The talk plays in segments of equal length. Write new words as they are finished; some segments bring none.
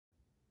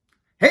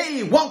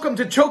Hey, welcome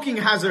to Choking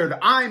Hazard.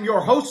 I'm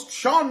your host,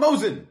 Sean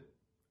Mosen.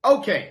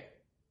 Okay,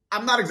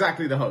 I'm not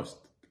exactly the host.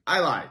 I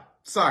lied.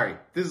 Sorry,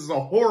 this is a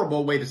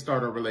horrible way to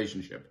start a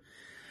relationship.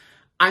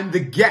 I'm the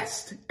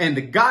guest, and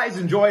the guys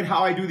enjoyed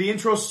how I do the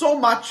intro so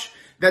much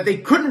that they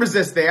couldn't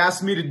resist. They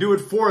asked me to do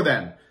it for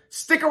them.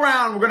 Stick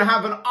around, we're gonna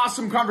have an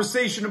awesome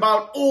conversation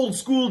about old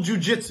school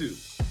jujitsu.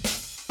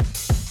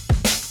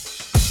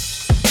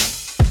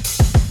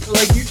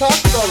 Like you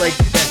talked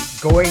about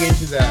going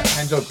into the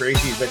Renzo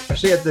Gracie's, like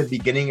especially at the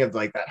beginning of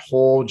like that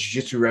whole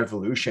jiu-jitsu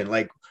revolution,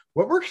 like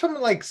what were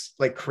some like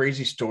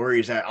crazy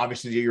stories that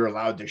obviously you're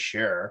allowed to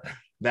share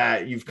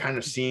that you've kind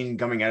of seen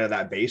coming out of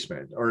that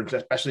basement, or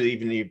especially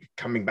even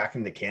coming back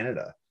into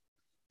Canada?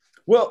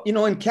 Well,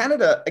 in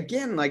Canada,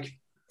 again, like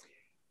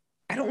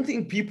I don't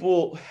think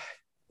people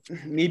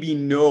maybe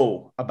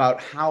know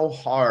about how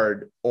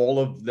hard all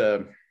of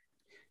the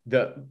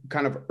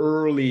kind of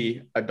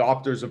early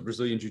adopters of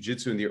Brazilian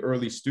Jiu-Jitsu and the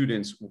early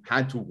students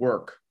had to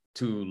work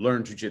to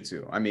learn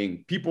Jiu-Jitsu. I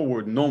mean, people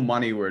with no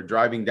money were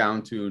driving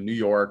down to New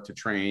York to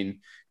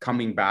train,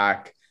 coming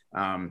back,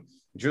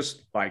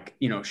 just like,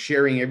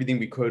 sharing everything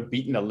we could,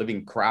 beating the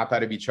living crap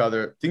out of each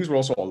other. Things were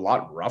also a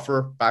lot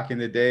rougher back in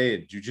the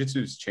day. Jiu-Jitsu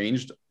has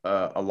changed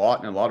a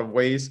lot in a lot of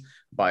ways,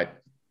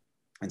 but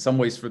in some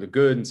ways for the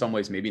good, in some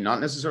ways maybe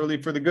not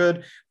necessarily for the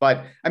good.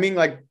 But I mean,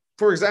 like,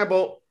 for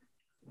example,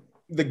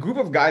 the group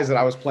of guys that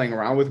I was playing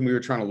around with when we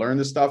were trying to learn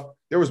this stuff,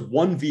 there was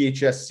one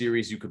VHS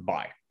series you could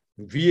buy.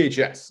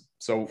 VHS.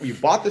 So you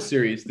bought the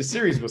series. The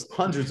series was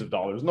hundreds of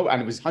dollars. No, and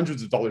it was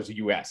hundreds of dollars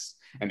US.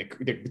 And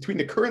between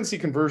the currency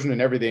conversion and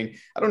everything,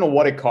 I don't know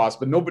what it cost,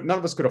 but none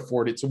of us could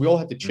afford it. So we all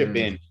had to chip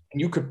in. And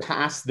you could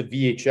pass the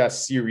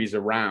VHS series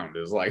around. It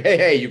was like,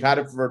 hey, you've had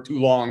it for too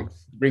long.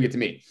 Bring it to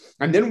me.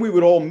 And then we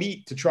would all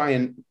meet to try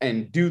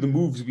and do the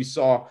moves we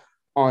saw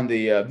on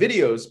the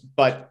videos.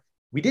 But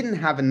we didn't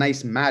have a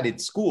nice matted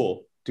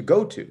school to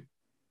go to.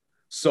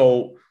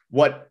 So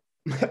what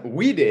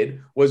we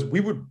did was we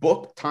would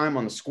book time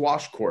on the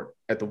squash court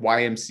at the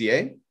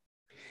YMCA,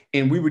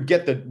 and we would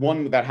get the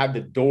one that had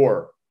the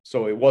door.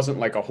 So it wasn't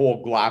like a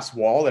whole glass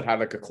wall. It had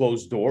like a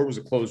closed door. It was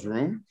a closed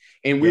room.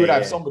 And we would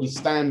have somebody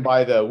stand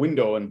by the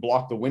window and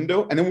block the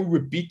window. And then we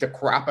would beat the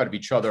crap out of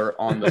each other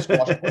on the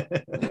squash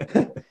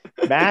court.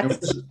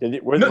 Mats? There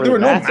were no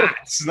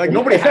mats. Like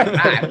nobody had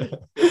mats.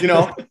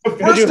 The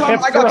first time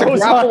I got to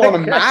grapple on a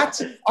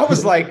mat, I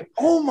was like,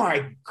 "Oh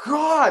my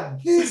god,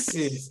 this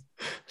is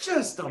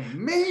just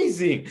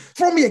amazing!"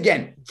 Throw me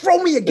again.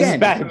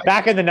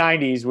 Back in the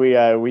 90s,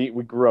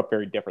 we grew up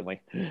very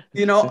differently.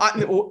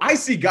 I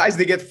see guys,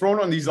 they get thrown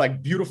on these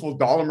like beautiful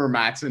Dolomer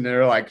mats, and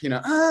they're like,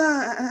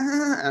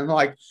 I'm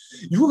like,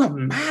 you have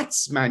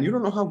mats, man. You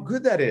don't know how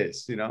good that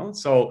is.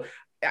 So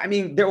I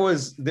mean, there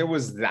was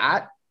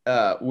that.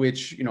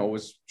 Which,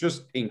 was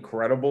just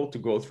incredible to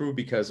go through,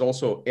 because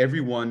also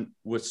everyone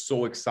was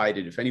so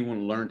excited. If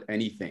anyone learned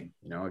anything,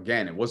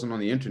 again, it wasn't on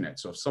the internet.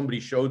 So if somebody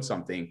showed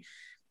something,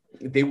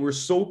 they were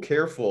so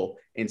careful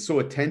and so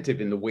attentive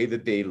in the way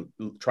that they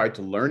tried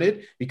to learn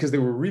it, because they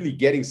were really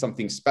getting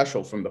something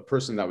special from the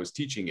person that was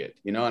teaching it,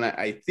 and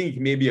I think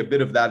maybe a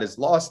bit of that is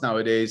lost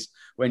nowadays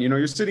when,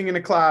 you're sitting in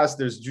a class,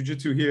 there's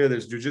jiu-jitsu here,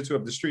 there's jiu-jitsu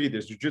up the street,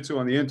 there's jiu-jitsu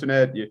on the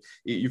internet.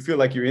 You feel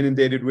like you're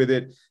inundated with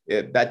it.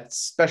 That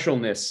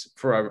specialness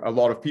for a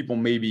lot of people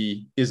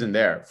maybe isn't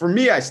there. For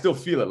me, I still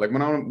feel it. Like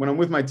when I'm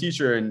with my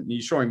teacher and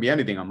he's showing me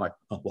anything, I'm like,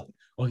 oh, what?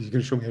 Oh, he's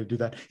going to show me how to do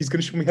that. He's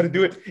going to show me how to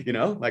do it.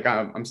 Like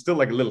I'm still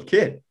like a little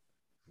kid.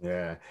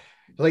 Yeah.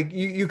 Like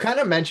you kind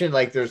of mentioned,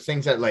 like there's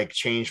things that like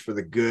change for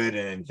the good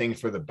and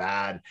things for the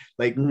bad.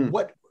 Like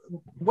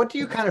what do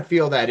you kind of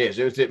feel that is?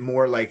 Is it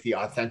more like the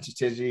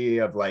authenticity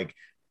of like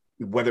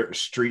whether it's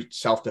street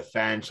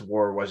self-defense,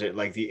 or was it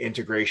like the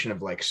integration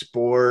of like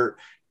sport?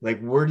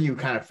 Like where do you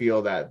kind of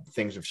feel that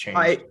things have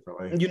changed?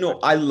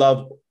 I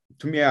love,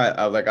 to me,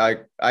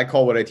 I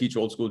call what I teach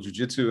old school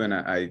jiu-jitsu,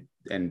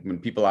 and when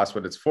people ask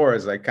what it's for,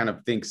 is I kind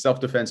of think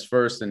self-defense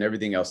first and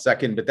everything else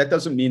second. But that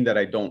doesn't mean that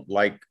I don't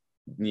like,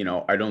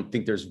 I don't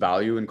think there's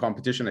value in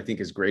competition. I think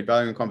it's great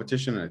value in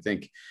competition. And I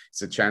think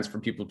it's a chance for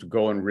people to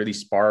go and really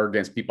spar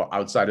against people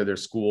outside of their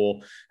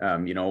school,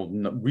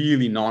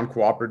 really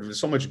non-cooperative. There's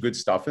so much good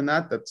stuff in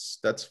that.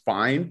 That's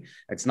fine.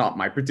 It's not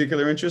my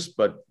particular interest,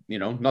 but,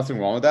 nothing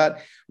wrong with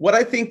that. What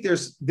I think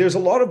there's a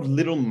lot of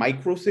little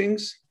micro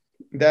things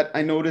that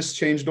I noticed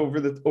changed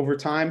over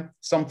time,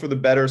 some for the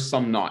better,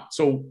 some not.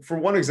 So for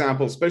one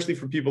example, especially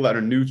for people that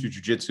are new to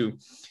jiu-jitsu,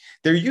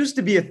 there used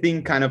to be a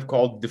thing kind of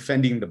called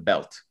defending the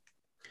belt,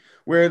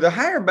 where the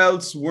higher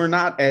belts were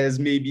not as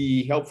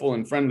maybe helpful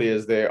and friendly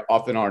as they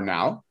often are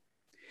now.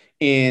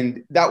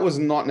 And that's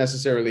not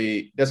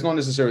necessarily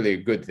a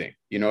good thing.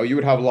 You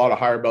would have a lot of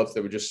higher belts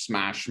that would just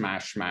smash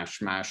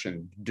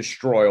and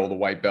destroy all the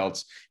white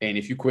belts. And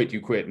if you quit,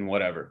 you quit and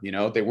whatever,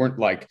 they weren't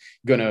like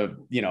gonna,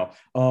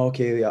 oh,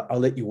 okay, I'll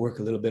let you work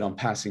a little bit on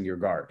passing your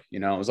guard.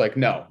 It was like,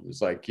 no, it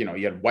was like, you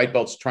had white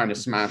belts trying to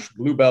smash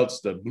blue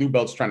belts, the blue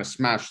belts trying to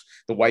smash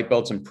the white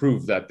belts and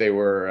prove that they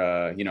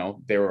were,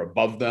 they were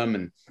above them.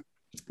 And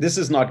this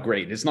is not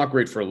great. It's not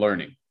great for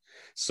learning.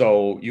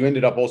 So you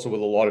ended up also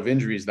with a lot of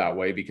injuries that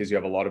way because you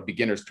have a lot of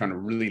beginners trying to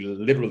really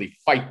literally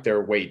fight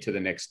their way to the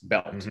next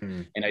belt.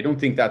 Mm-hmm. And I don't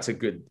think that's a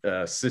good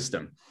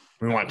system.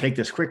 We want to take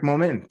this quick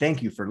moment and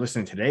thank you for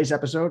listening to today's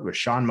episode with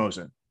Sean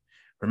Mosen.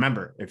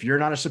 Remember, if you're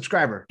not a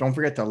subscriber, don't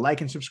forget to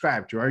like and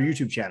subscribe to our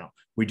YouTube channel.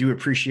 We do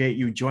appreciate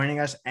you joining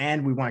us,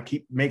 and we want to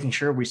keep making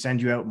sure we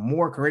send you out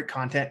more great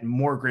content and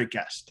more great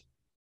guests.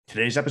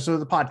 Today's episode of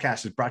the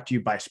podcast is brought to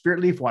you by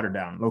Spirit Leaf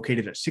Waterdown,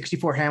 located at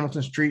 64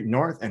 Hamilton Street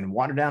North in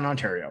Waterdown,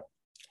 Ontario.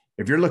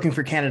 If you're looking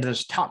for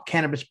Canada's top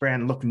cannabis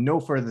brand, look no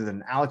further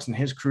than Alex and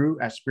his crew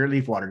at Spirit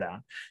Leaf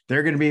Waterdown.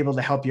 They're going to be able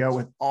to help you out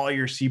with all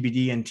your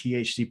CBD and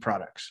THC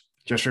products.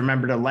 Just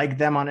remember to like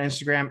them on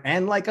Instagram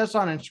and like us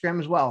on Instagram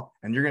as well.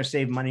 And you're going to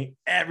save money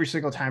every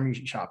single time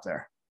you shop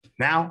there.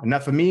 Now,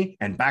 enough of me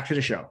and back to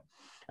the show.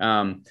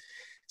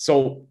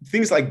 So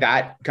things like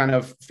that kind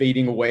of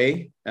fading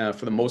away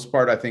for the most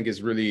part, I think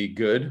is really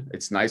good.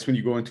 It's nice when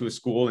you go into a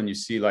school and you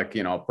see like,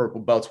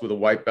 purple belts with a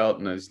white belt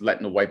and is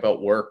letting the white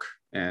belt work.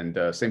 And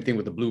same thing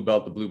with the blue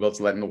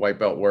belt's letting the white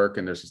belt work.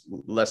 And there's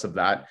less of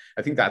that.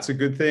 I think that's a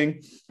good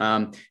thing.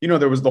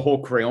 There was the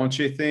whole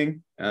Crayonche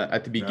thing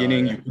at the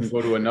beginning. You can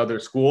go to another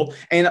school,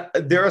 and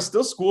there are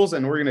still schools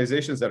and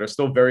organizations that are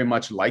still very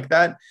much like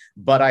that.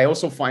 But I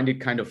also find it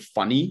kind of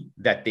funny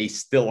that they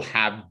still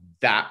have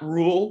that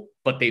rule,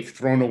 but they've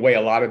thrown away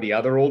a lot of the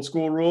other old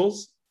school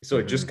rules. So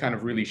it just kind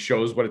of really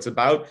shows what it's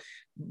about.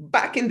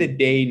 Back in the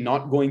day,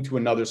 not going to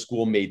another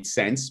school made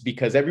sense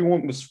because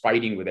everyone was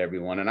fighting with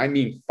everyone. And I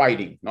mean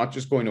fighting, not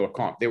just going to a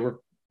comp. They were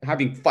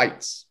having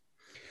fights.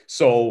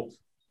 So,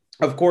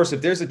 of course,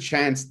 if there's a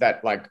chance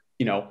that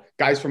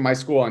guys from my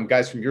school and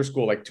guys from your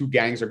school, like two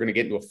gangs are going to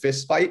get into a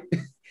fist fight,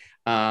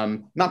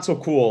 not so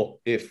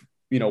cool if,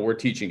 we're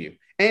teaching you.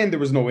 And there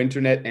was no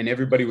internet and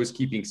everybody was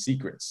keeping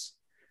secrets.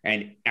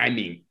 And I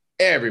mean,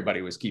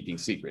 everybody was keeping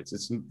secrets.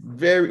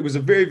 It was a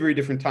very, very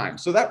different time.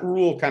 So that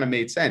rule kind of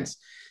made sense.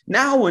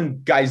 Now,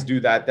 when guys do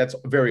that, that's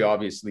very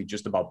obviously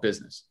just about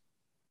business.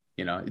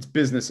 It's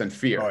business and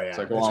fear. Oh, yeah. It's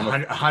like,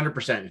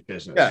 100%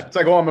 business. Yeah. It's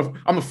like,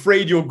 I'm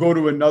afraid you'll go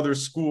to another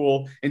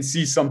school and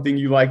see something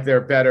you like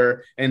there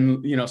better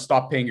and,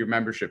 stop paying your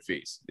membership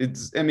fees.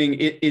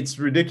 It's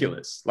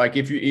ridiculous. Like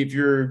if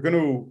you're going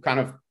to kind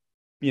of,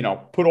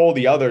 put all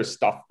the other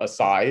stuff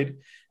aside,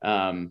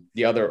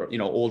 the other,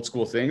 old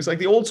school things, like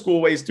the old school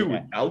ways too,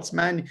 with belts,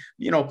 man,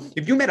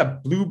 if you met a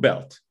blue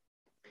belt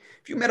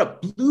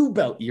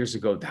years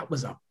ago, that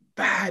was a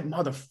bad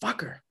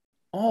motherfucker.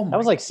 Oh, that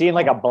was like seeing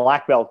like a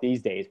black belt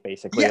these days,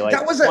 basically. Yeah, like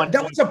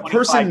that was a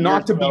person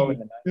not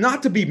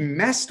to be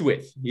messed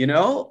with,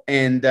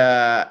 And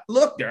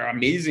look, there are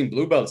amazing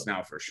blue belts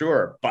now for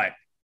sure, but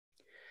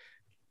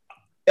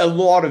a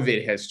lot of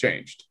it has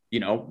changed.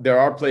 There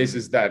are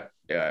places that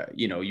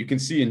you can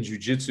see in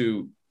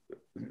jiu-jitsu.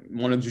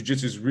 One of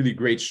jiu-jitsu's really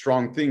great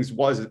strong things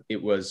was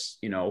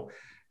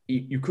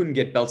you couldn't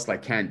get belts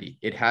like candy.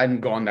 It hadn't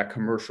gone that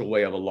commercial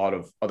way of a lot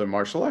of other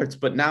martial arts,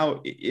 but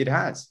now it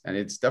has, and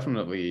it's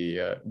definitely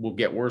will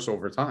get worse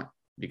over time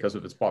because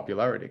of its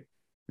popularity,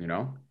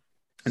 and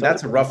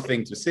that's a rough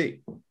thing to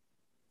see.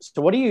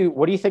 So what do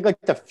you think like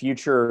the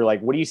future,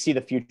 like what do you see the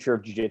future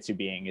of jiu-jitsu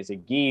being? Is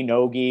it gi,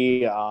 no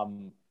gi?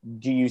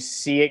 Do you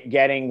see it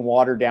getting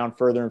watered down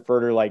further and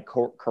further, like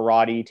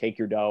karate, take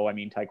your dough? I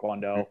mean,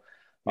 taekwondo.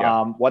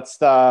 Yeah.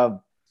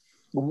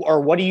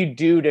 What do you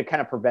do to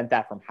kind of prevent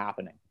that from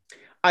happening?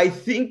 I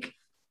think,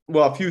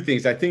 a few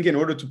things. I think in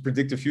order to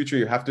predict the future,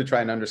 you have to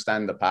try and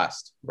understand the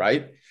past,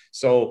 right?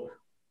 So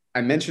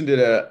I mentioned it,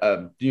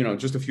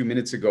 just a few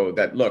minutes ago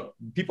that, look,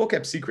 people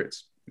kept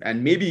secrets.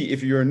 And maybe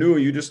if you're new,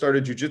 you just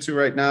started jiu-jitsu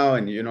right now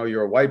and,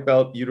 you're a white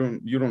belt, you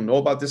don't know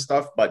about this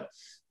stuff. But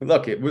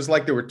look, it was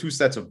like there were two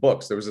sets of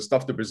books. There was the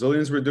stuff the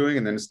Brazilians were doing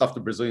and then the stuff the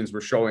Brazilians were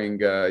showing,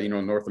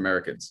 North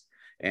Americans.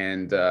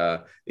 And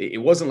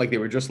it wasn't like they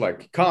were just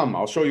like, come,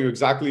 I'll show you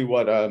exactly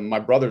what my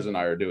brothers and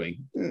I are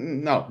doing.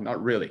 No,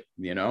 not really.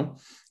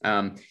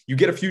 You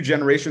get a few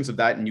generations of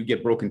that and you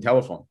get broken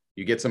telephone.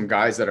 You get some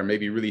guys that are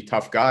maybe really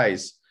tough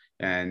guys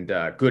and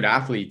good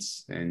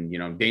athletes and,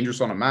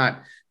 dangerous on a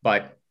mat,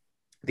 but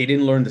they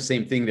didn't learn the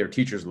same thing their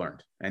teachers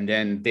learned. And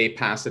then they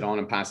pass it on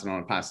and pass it on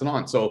and pass it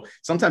on. So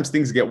sometimes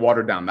things get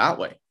watered down that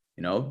way,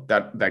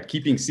 that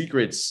keeping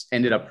secrets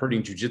ended up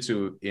hurting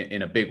jiu-jitsu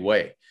in a big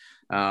way.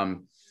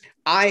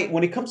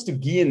 When it comes to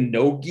gi and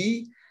no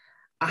gi,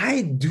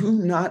 I do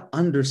not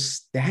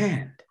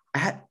understand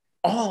at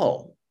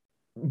all.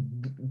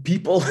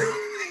 People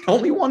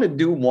only want to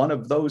do one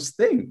of those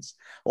things.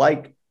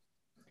 Like,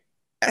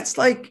 that's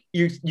like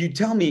you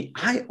tell me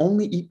I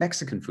only eat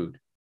Mexican food.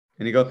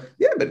 And you go,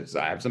 yeah, but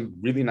I have some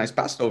really nice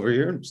pasta over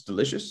here. It's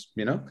delicious,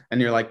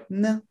 And you're like,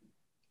 no,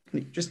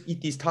 just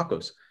eat these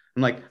tacos.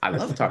 I'm like, I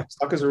love tacos.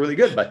 Tacos are really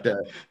good, but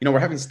we're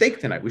having steak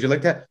tonight. Would you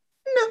like that?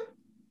 No,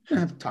 I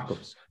have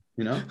tacos.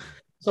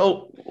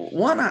 So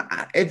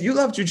if you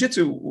love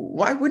jiu-jitsu,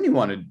 why wouldn't you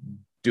want to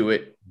do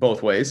it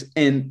both ways?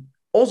 And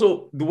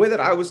also the way that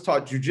I was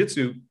taught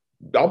jiu-jitsu,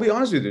 I'll be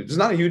honest with you, there's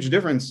not a huge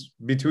difference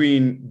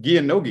between gi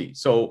and no gi.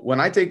 So when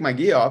I take my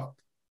gi off,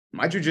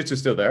 my jiu-jitsu is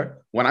still there.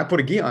 When I put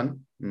a gi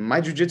on,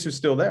 my jiu-jitsu is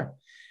still there.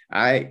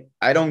 I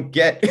don't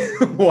get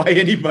why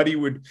anybody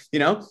would,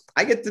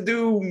 I get to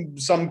do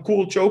some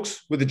cool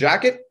chokes with a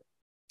jacket.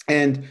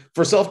 And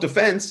for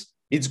self-defense,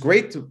 it's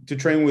great to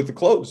train with the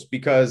clothes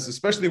because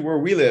especially where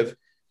we live,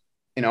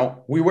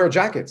 we wear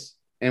jackets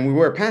and we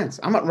wear pants.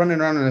 I'm not running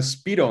around in a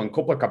Speedo in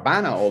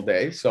Copacabana all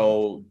day.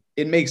 So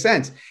it makes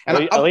sense. And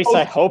at least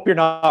I hope you're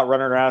not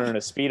running around in a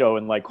Speedo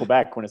in like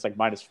Quebec when it's like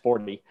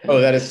 -40.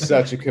 Oh, that is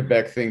such a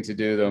Quebec thing to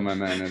do, though, my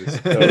man.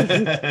 It's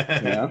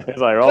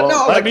like,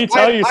 let me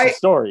tell you some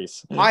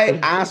stories. I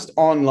asked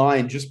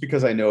online just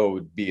because I know it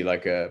would be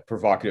like a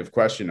provocative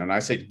question. And I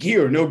said, gi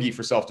or no gi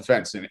for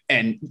self-defense.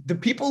 And the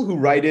people who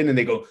write in and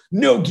they go,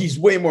 no gi's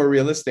way more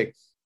realistic.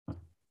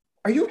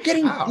 Are you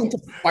getting into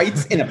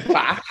fights in a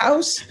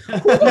bathhouse? Who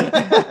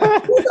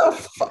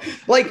the fuck?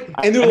 Like,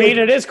 and I mean,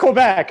 it is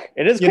Quebec.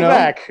 It is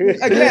Quebec.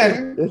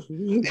 Again,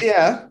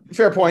 yeah,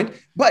 fair point.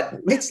 But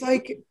it's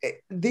like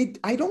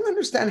I don't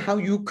understand how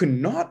you could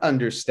not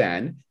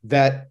understand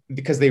that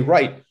because they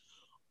write,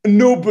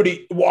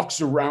 nobody walks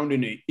around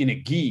in a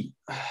gi.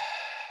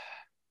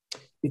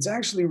 It's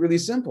actually really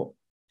simple.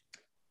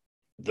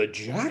 The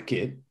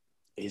jacket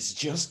is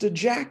just a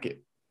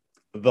jacket.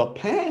 The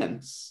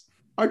pants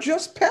are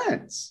just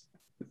pants.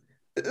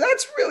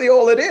 That's really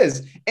all it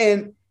is.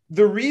 And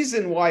the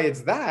reason why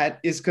it's that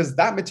is because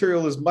that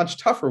material is much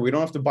tougher. We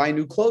don't have to buy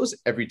new clothes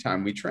every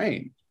time we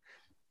train.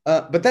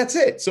 But that's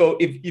it. So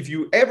if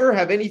you ever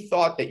have any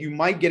thought that you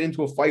might get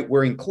into a fight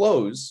wearing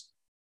clothes,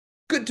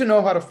 good to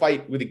know how to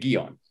fight with a gi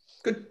on.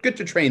 Good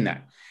to train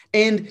that.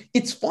 And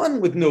it's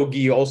fun with no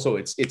gi also.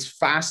 It's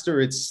faster,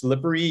 it's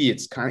slippery,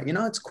 it's kind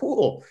of, it's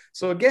cool.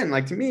 So again,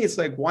 like to me, it's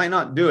like, why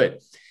not do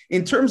it?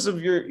 In terms of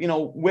your,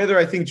 whether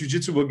I think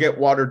jiu-jitsu will get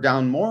watered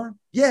down more,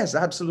 yes,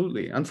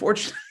 absolutely.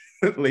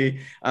 Unfortunately,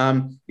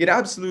 it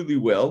absolutely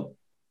will.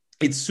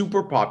 It's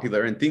super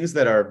popular, and things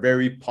that are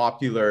very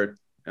popular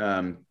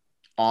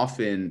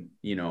often,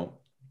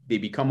 they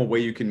become a way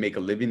you can make a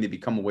living. They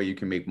become a way you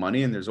can make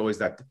money, and there's always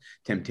that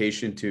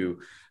temptation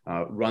to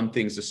run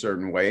things a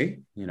certain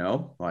way.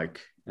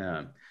 The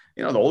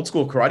old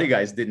school karate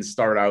guys didn't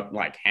start out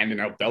like handing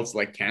out belts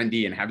like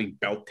candy and having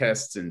belt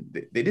tests, and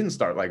they didn't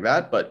start like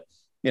that, but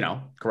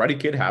Karate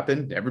Kid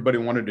happened. Everybody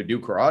wanted to do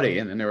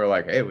karate. And then they were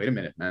like, hey, wait a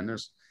minute, man,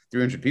 there's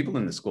 300 people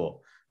in the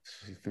school.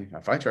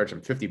 If I charge them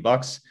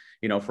 $50,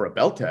 for a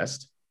belt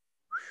test,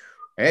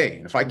 hey,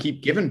 and if I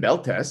keep giving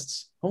belt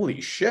tests,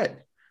 holy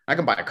shit, I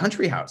can buy a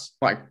country house.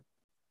 Like,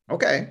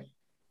 okay,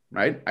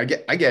 right. I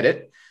get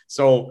it.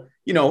 So,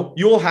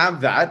 you'll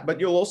have that,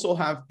 but you'll also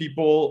have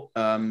people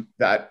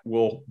that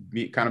will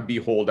be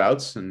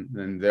holdouts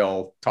and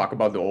they'll talk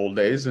about the old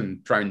days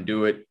and try and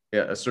do it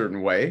a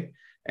certain way.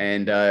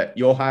 And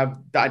you'll have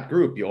that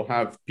group. You'll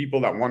have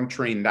people that want to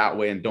train that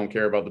way and don't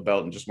care about the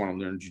belt and just want to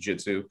learn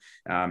jiu-jitsu.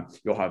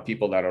 You'll have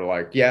people that are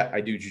like, yeah,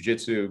 I do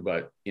jiu-jitsu,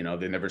 but they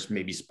never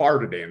maybe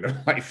sparred a day in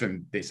their life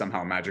and they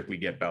somehow magically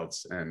get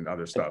belts and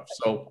other stuff.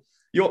 So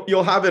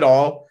you'll have it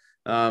all,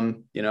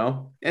 and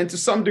to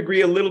some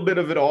degree, a little bit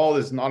of it all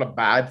is not a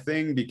bad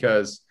thing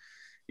because,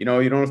 you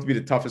don't have to be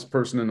the toughest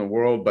person in the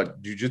world,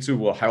 but jiu-jitsu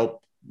will help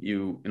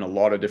you in a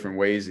lot of different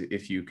ways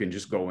if you can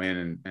just go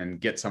in and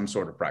get some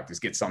sort of practice,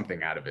 get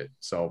something out of it.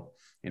 So,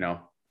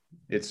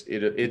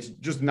 it's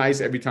just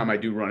nice every time I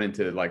do run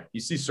into, like, you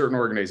see certain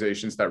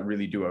organizations that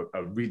really do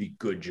a really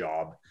good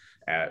job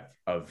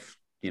of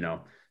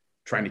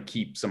trying to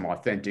keep some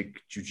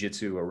authentic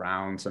jiu-jitsu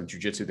around, some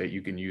jiu-jitsu that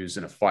you can use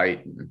in a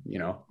fight,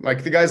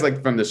 like the guys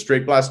like from the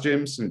Straight Blast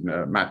gyms and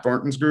Matt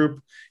Thornton's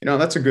group,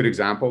 that's a good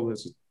example.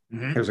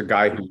 There's a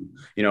guy who,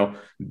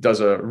 does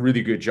a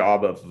really good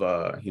job of,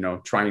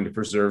 trying to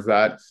preserve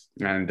that.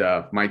 And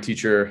my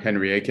teacher,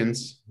 Henry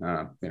Akins,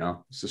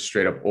 he's a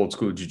straight up old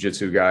school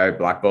jiu-jitsu guy,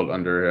 black belt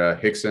under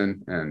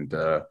Hickson. And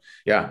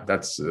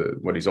that's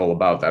what he's all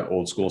about, that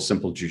old school,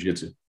 simple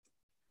jiu-jitsu.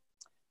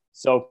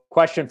 So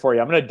question for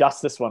you. I'm going to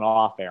dust this one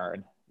off,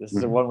 Aaron. This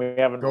is one we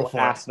haven't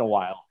asked in a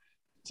while.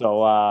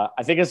 So I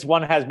think this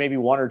one has maybe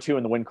one or two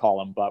in the win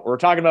column, but we're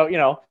talking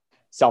about,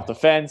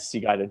 self-defense, you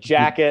got a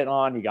jacket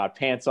on, you got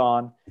pants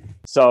on.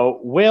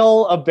 So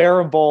will a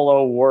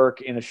berimbolo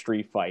work in a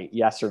street fight?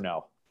 Yes or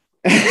no?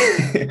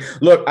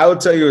 Look, I will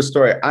tell you a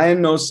story. I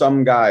know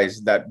some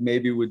guys that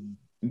maybe would,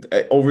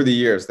 over the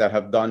years, that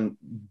have done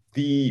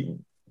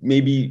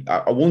maybe,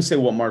 I won't say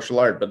what martial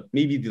art, but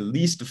maybe the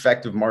least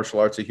effective martial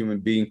arts a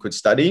human being could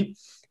study.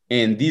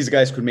 And these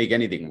guys could make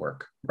anything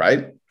work,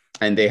 right?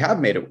 And they have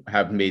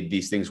made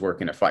these things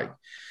work in a fight.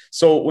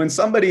 So when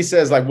somebody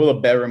says, like, will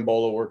a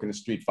berimbolo work in a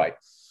street fight?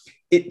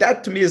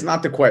 That to me is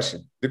not the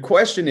question. The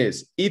question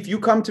is, if you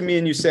come to me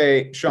and you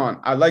say, Sean,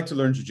 I'd like to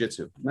learn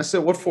jiu-jitsu. And I say,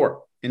 what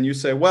for? And you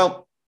say,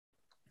 well,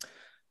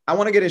 I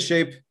want to get in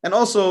shape. And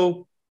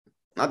also,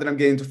 not that I'm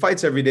getting into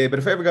fights every day, but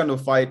if I ever got into a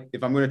fight,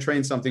 if I'm going to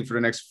train something for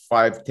the next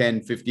 5,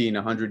 10, 15,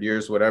 100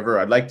 years, whatever,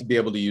 I'd like to be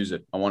able to use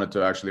it. I want it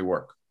to actually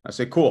work. I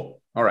say,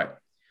 cool. All right.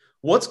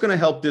 What's going to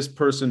help this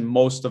person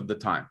most of the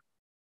time?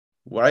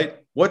 Right?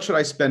 What should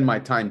I spend my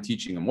time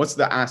teaching them? What's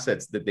the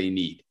assets that they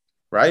need?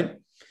 Right?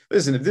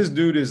 Listen, if this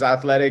dude is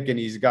athletic and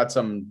he's got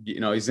some,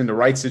 he's in the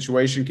right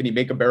situation, can he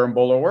make a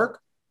berimbolo work?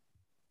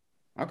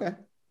 Okay,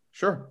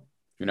 sure.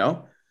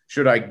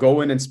 Should I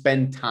go in and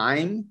spend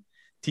time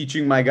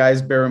teaching my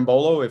guys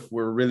berimbolo if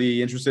we're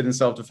really interested in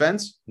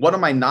self-defense? What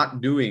am I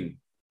not doing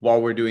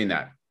while we're doing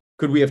that?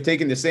 Could we have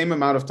taken the same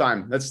amount of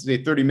time? Let's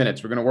say 30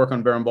 minutes. We're going to work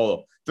on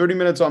berimbolo. 30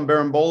 minutes on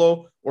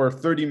berimbolo or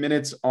 30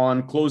 minutes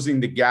on closing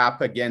the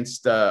gap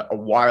against a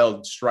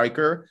wild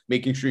striker,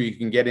 making sure you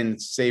can get in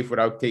safe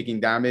without taking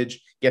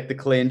damage, get the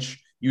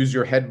clinch, use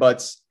your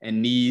headbutts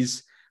and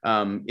knees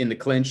in the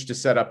clinch to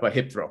set up a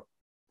hip throw.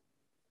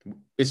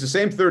 It's the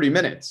same 30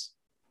 minutes,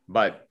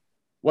 but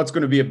what's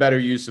going to be a better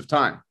use of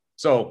time?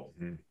 So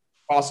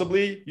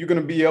possibly you're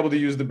going to be able to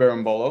use the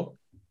berimbolo,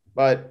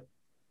 but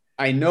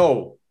I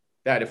know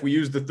that if we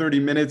use the 30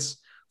 minutes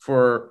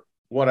for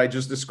what I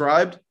just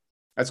described,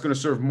 that's going to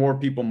serve more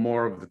people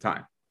more of the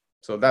time.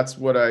 So that's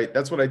what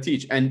I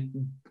teach.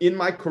 And in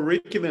my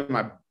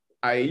curriculum,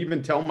 I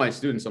even tell my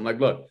students, I'm like,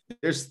 look,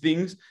 there's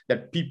things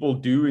that people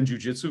do in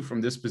jiu-jitsu from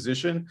this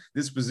position.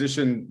 This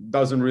position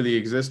doesn't really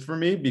exist for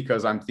me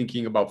because I'm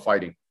thinking about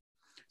fighting.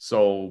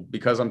 So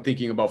because I'm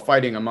thinking about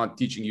fighting, I'm not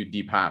teaching you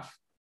deep half.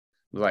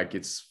 Like,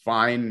 it's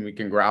fine. We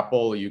can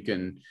grapple. You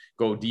can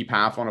go deep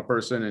half on a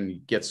person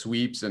and get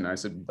sweeps. And I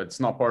said, but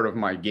it's not part of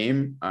my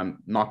game. I'm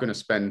not going to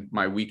spend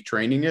my week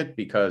training it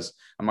because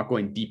I'm not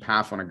going deep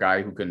half on a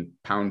guy who can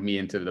pound me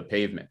into the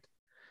pavement.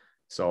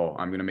 So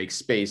I'm going to make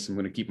space. I'm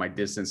going to keep my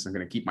distance. I'm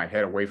going to keep my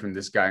head away from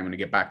this guy. I'm going to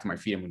get back to my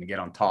feet. I'm going to get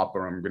on top,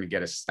 or I'm going to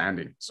get a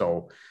standing.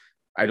 So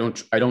I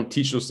don't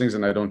teach those things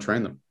and I don't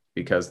train them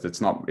because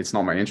it's not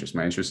my interest.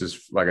 My interest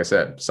is, like I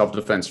said,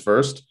 self-defense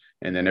first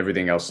and then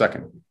everything else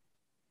second.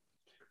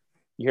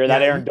 You hear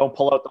that, Aaron? Don't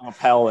pull out the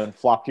lapel and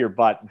flop to your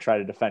butt and try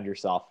to defend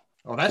yourself.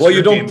 Oh, that's well,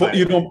 you don't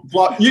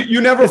flop.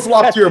 You never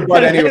flop to your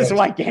butt anyway. That is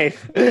my game.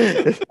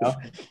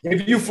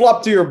 If you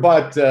flop to your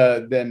butt,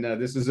 then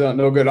this is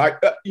no good.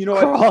 You know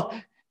what?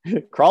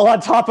 Crawl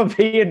on top of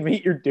me and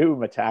meet your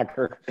doom,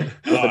 attacker. With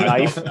a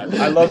knife.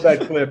 I love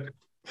that clip.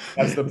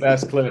 That's the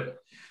best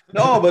clip.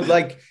 No, but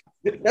like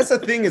that's the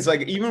thing. Is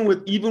like even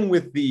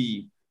with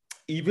the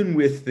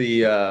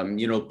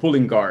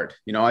pulling guard.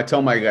 I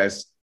tell my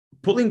guys,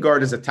 pulling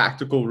guard is a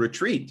tactical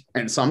retreat,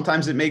 and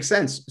sometimes it makes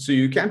sense. So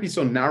you can't be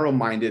so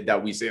narrow-minded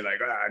that we say like,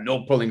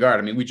 no pulling guard.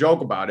 I mean, we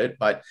joke about it,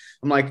 but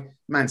I'm like,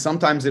 man,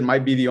 sometimes it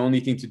might be the only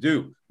thing to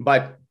do,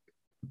 but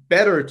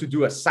better to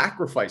do a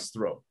sacrifice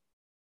throw.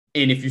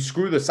 And if you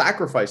screw the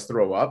sacrifice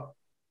throw up,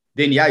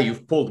 then yeah,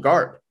 you've pulled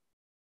guard.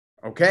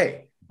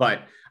 Okay.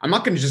 But I'm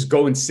not going to just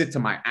go and sit to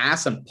my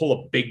ass and pull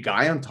a big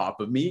guy on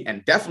top of me,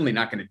 and definitely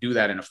not going to do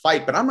that in a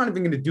fight, but I'm not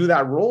even going to do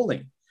that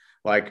rolling.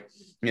 Like,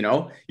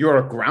 you're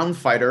a ground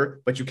fighter,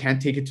 but you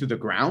can't take it to the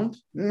ground.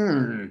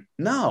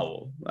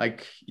 No,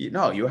 like, you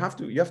have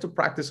to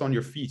practice on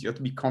your feet. You have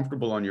to be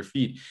comfortable on your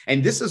feet.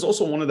 And this is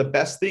also one of the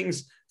best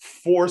things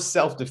for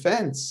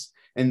self-defense.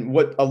 And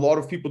what a lot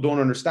of people don't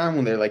understand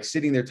when they're like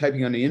sitting there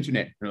typing on the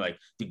internet, they're like,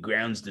 the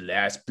ground's the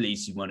last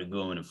place you want to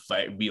go in a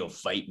real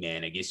fight,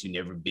 man. I guess you've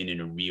never been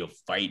in a real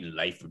fight in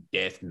life or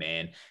death,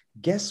 man.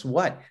 Guess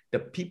what? The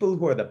people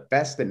who are the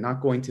best at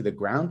not going to the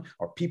ground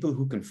are people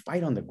who can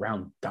fight on the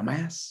ground,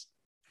 dumbass.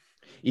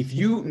 If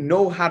you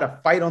know how to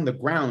fight on the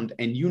ground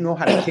and you know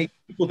how to take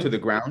people to the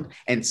ground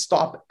and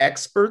stop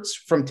experts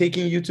from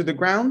taking you to the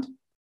ground,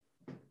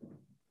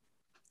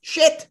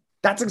 shit,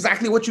 that's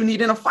exactly what you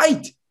need in a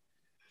fight.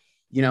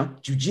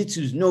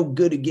 Jiu-jitsu is no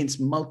good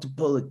against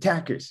multiple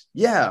attackers.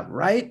 Yeah,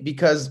 right?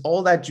 Because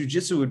all that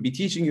jiu-jitsu would be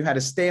teaching you how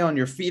to stay on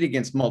your feet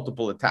against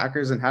multiple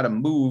attackers and how to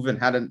move and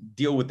how to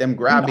deal with them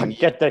grabbing you.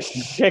 Get the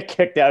shit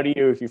kicked out of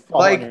you if you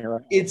fall on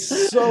your...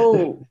 It's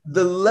so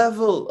the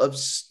level of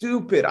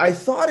stupid. I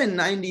thought in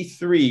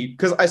 93,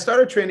 because I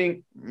started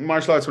training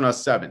martial arts when I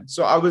was 7.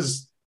 So I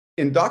was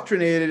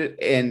indoctrinated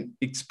and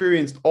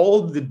experienced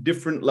all the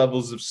different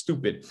levels of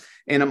stupid.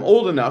 And I'm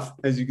old enough,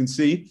 as you can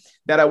see,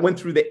 that I went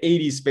through the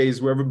 80s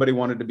phase where everybody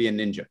wanted to be a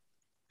ninja.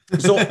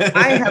 So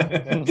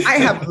I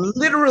have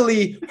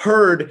literally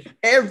heard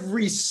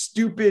every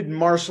stupid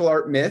martial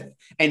art myth,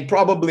 and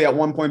probably at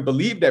one point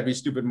believed every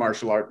stupid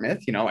martial art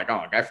myth, like,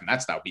 oh, a guy from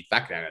that style beat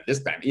that guy at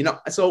this time,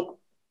 So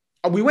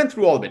we went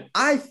through all of it.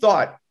 I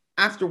thought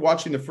after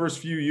watching the first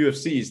few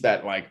UFCs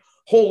that like,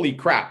 holy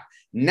crap,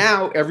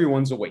 now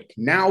everyone's awake.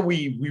 Now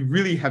we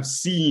really have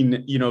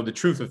seen, the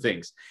truth of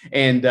things.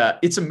 And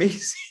it's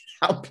amazing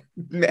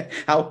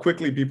how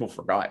quickly people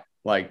forgot.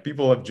 Like,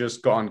 people have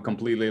just gone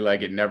completely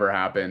like it never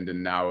happened.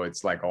 And now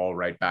it's like all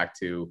right back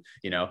to,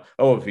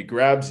 if he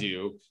grabs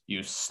you,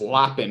 you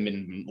slap him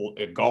in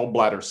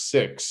gallbladder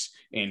 6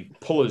 and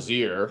pull his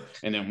ear.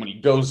 And then when he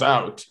goes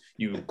out,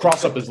 you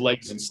cross up his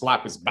legs and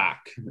slap his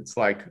back. It's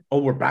like, oh,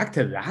 we're back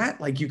to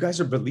that? Like, you guys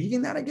are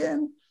believing that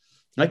again?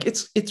 Like,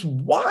 it's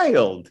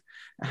wild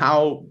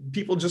how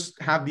people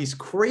just have these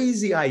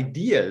crazy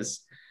ideas,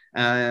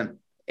 and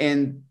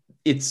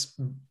it's,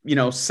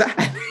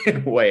 sad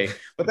in a way.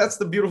 But that's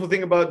the beautiful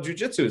thing about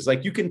jiu-jitsu is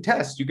like, you can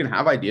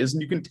have ideas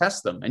and you can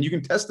test them, and you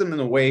can test them in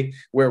a way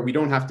where we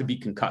don't have to be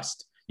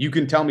concussed. You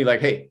can tell me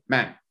like, hey,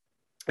 man,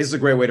 this is a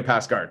great way to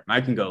pass guard. And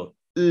I can go,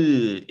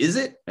 is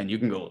it? And you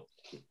can go,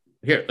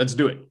 here, let's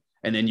do it.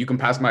 And then you can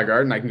pass my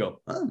guard and I can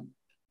go, oh,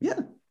 Yeah.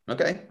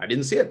 Okay. I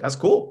didn't see it. That's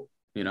cool.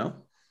 You know,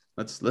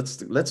 let's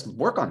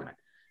work on that,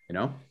 you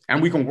know,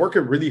 and we can work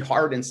it really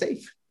hard and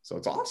safe. So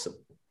it's awesome.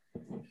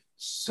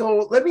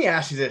 So let me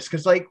ask you this,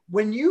 because like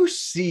when you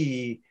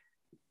see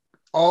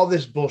all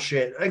this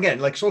bullshit again,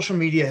 like social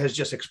media has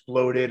just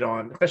exploded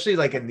on, especially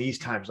like in these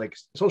times, like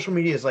social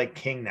media is like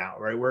king now,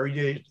 right? Where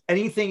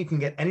anything, you can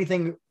get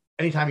anything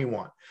anytime you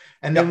want.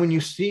 And then when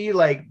you see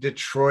like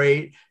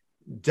Detroit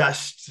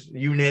dust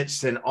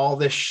units and all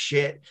this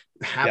shit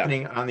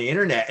happening on the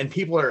internet, and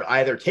people are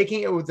either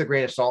taking it with a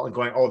grain of salt and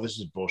going, oh, this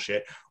is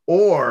bullshit,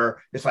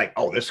 or it's like,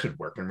 oh, this could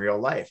work in real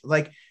life.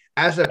 Like,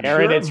 as a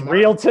Aaron, it's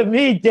real to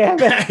me, damn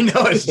it. I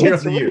know it's real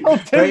to you. Real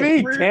to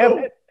me, damn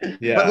it.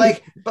 Yeah.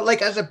 But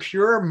like as a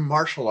pure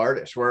martial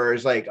artist,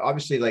 whereas like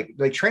obviously like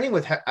training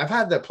with, I've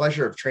had the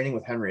pleasure of training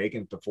with Henry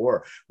Akins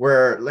before,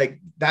 where like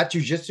that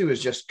jujitsu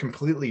is just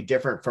completely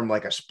different from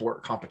like a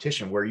sport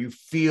competition where you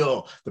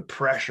feel the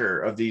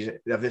pressure of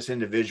this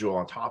individual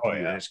on top of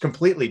you. And it's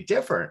completely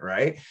different,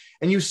 right?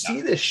 And you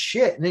see this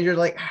shit and then you're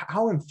like,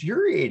 how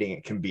infuriating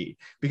it can be,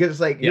 because it's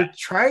like you're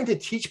trying to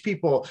teach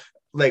people,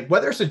 like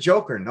whether it's a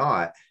joke or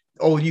not,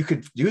 oh, you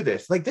could do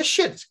this. Like this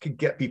shit could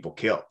get people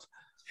killed.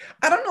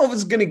 I don't know if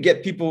it's going to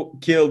get people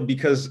killed,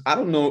 because I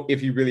don't know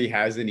if he really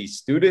has any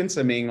students.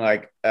 I mean,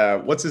 like,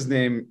 what's his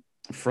name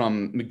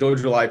from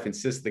McDojo Life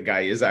insists the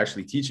guy is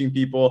actually teaching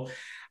people.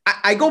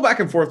 I go back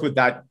and forth with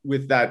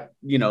that,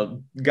 you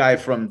know, guy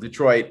from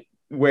Detroit,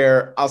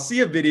 where I'll see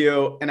a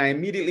video and I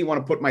immediately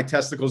want to put my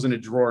testicles in a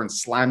drawer and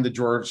slam the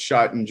drawer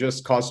shut and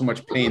just cause so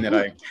much pain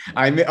that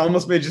I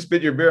almost made you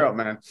spit your beer out,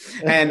 man.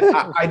 And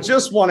I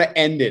just want to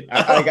end it.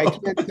 I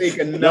can't take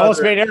another. You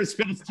almost made Aaron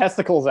spit his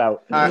testicles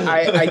out.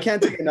 I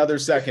can't take another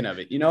second of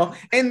it, you know?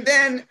 And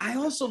then I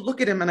also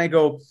look at him and I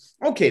go,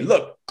 okay,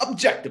 look,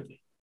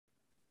 objectively,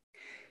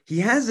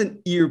 he has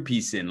an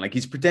earpiece in, like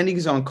he's pretending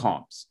he's on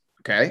comms,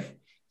 okay?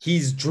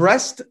 He's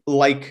dressed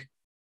like,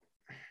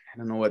 I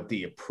don't know what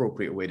the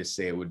appropriate way to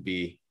say it would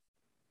be.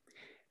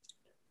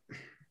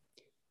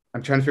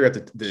 I'm trying to figure out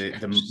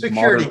the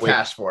security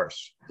task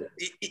force.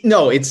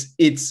 No,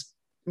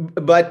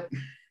 but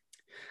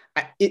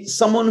it's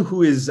someone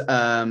who is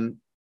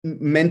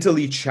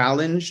mentally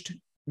challenged,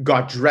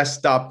 got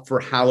dressed up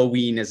for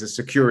Halloween as a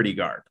security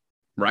guard,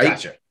 right?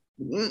 Gotcha.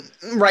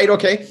 Right.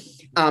 Okay.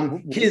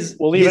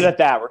 We'll leave it at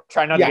that. We're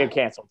trying not to get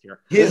canceled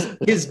here.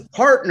 His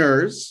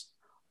partners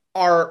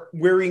are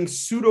wearing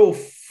pseudo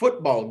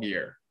football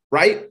gear.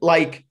 Right?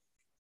 Like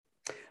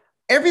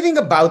everything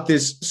about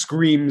this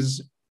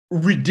screams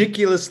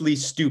ridiculously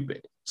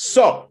stupid.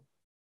 So,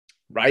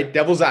 right?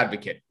 Devil's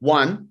advocate.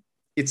 One,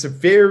 it's a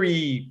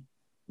very,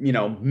 you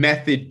know,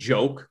 method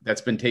joke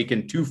that's been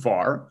taken too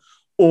far.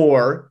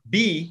 Or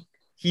B,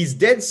 he's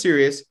dead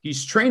serious.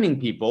 He's training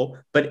people,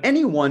 but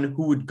anyone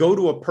who would go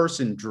to a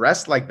person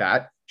dressed like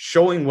that,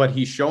 showing what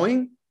he's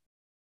showing,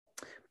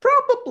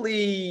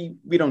 probably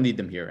we don't need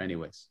them here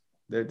anyways.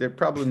 They're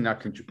probably not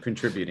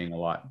contributing a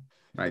lot.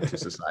 Right, to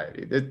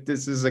society.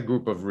 This is a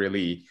group of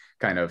really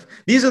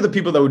these are the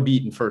people that would be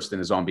eaten first in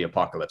a zombie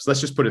apocalypse.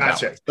 Let's just put it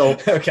that way. So,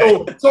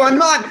 okay. So I'm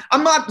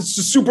not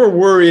super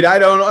worried. I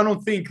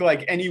don't think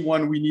like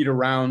anyone we need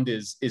around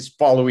is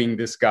following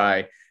this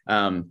guy.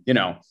 You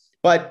know,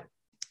 but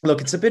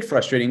look, it's a bit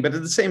frustrating, but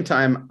at the same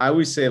time, I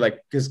always say, like,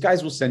 because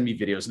guys will send me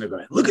videos and they're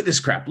going, look at this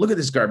crap, look at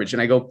this garbage.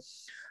 And I go,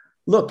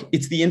 look,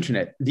 it's the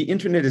internet. The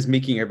internet is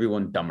making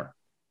everyone dumber.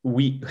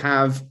 We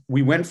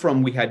went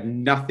from, we had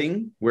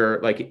nothing where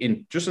like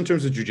in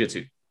terms of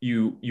jujitsu,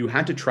 you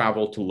had to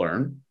travel to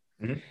learn,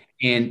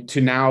 and to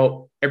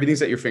now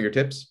everything's at your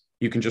fingertips.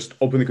 You can just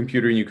open the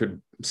computer and you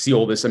could see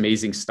all this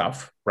amazing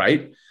stuff,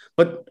 right?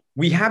 But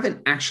we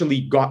haven't actually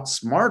got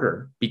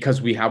smarter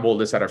because we have all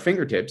this at our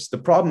fingertips. The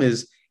problem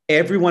is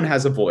everyone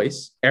has a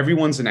voice,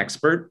 everyone's an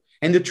expert.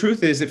 And the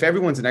truth is, if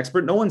everyone's an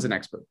expert, no one's an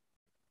expert.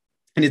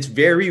 And it's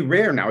very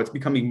rare now. It's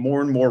becoming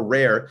more and more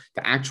rare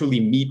to actually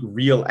meet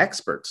real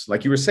experts.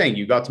 Like you were saying,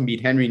 you got to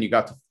meet Henry and you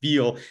got to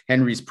feel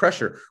Henry's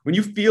pressure. When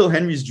you feel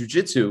Henry's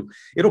jiu-jitsu,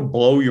 it'll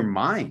blow your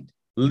mind,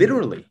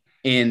 literally.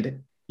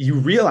 And you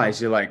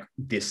realize you're like,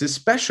 this is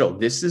special.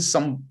 This is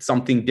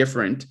something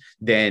different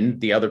than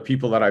the other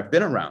people that I've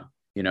been around,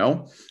 you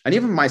know? And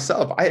even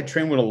myself, I had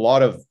trained with a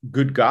lot of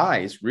good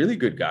guys, really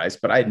good guys,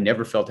 but I had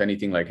never felt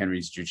anything like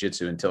Henry's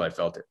jiu-jitsu until I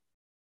felt it.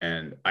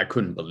 And I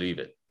couldn't believe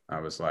it. I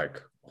was like,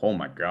 oh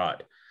my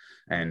God.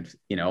 And,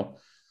 you know,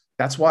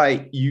 that's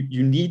why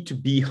you need to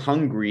be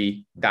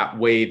hungry that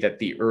way that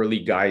the early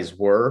guys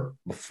were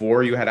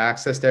before you had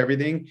access to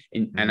everything.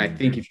 And I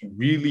think if you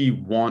really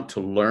want to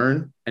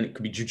learn, and it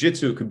could be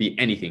jiu-jitsu, it could be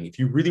anything. If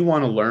you really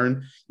want to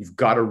learn, you've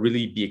got to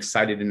really be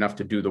excited enough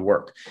to do the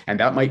work. And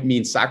that might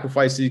mean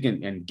sacrificing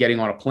and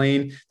getting on a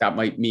plane. That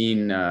might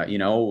mean, you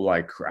know,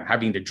 like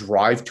having to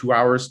drive 2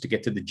 hours to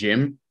get to the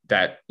gym.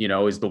 That, you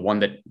know, is the one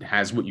that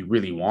has what you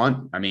really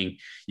want. I mean,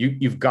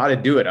 you've got to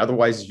do it.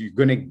 Otherwise, you're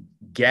going to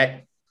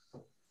get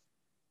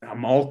a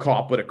mall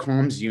cop with a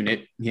comms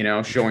unit, you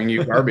know, showing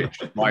you garbage.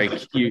 Like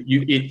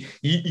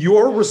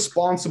you're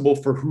responsible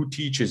for who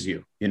teaches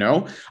you, you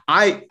know.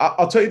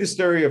 I'll tell you the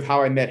story of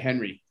how I met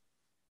Henry.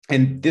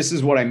 And this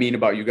is what I mean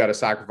about you got to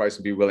sacrifice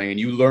and be willing, and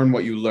you learn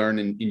what you learn,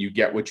 and you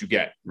get what you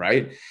get.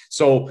 Right.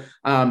 So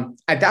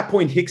at that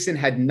point, Rickson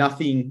had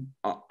nothing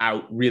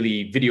out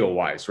really video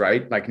wise.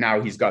 Right. Like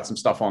now he's got some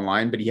stuff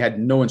online, but he had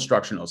no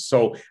instructionals.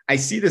 So I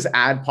see this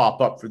ad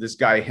pop up for this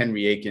guy,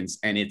 Henry Akins,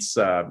 and it's,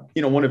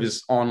 one of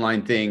his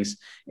online things.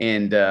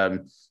 And,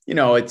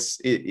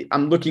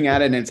 I'm looking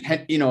at it, and it's,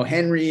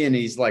 Henry, and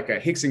he's like a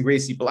Rickson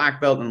Gracie black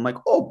belt. And I'm like,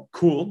 oh,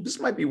 cool. This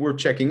might be worth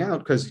checking out,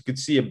 because you could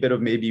see a bit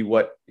of maybe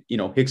what,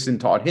 Rickson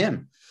taught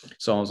him.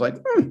 So I was like,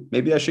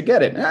 maybe I should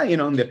get it.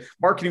 And the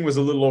marketing was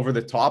a little over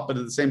the top, but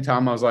at the same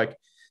time, I was like,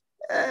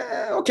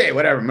 okay,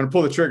 whatever. I'm going to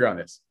pull the trigger on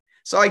this.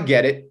 So I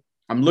get it.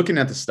 I'm looking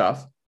at the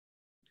stuff,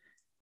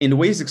 and the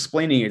way he's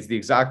explaining it is the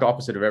exact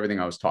opposite of everything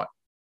I was taught.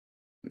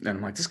 And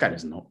I'm like, this guy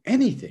doesn't know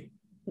anything.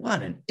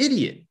 What an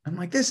idiot. I'm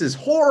like, this is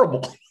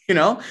horrible. And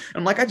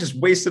I'm like, I just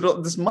wasted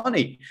all this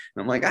money.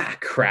 And I'm like,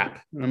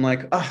 crap. And I'm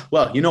like,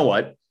 well, you know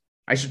what?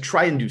 I should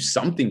try and do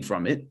something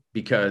from it,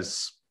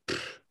 because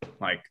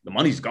like the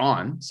money's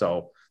gone.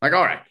 So like,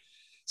 all right.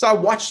 So I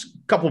watched a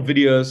couple of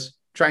videos,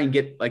 try and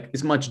get like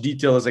as much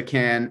detail as I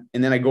can.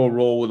 And then I go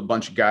roll with a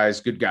bunch of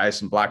guys, good guys,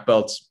 some black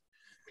belts.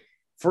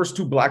 First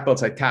 2 black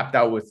belts, I tapped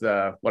out with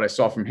what I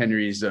saw from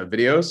Henry's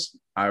videos.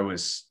 I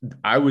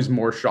was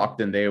more shocked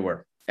than they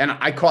were. And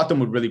I caught them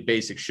with really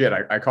basic shit.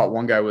 I caught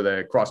one guy with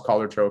a cross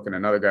collar choke and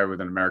another guy with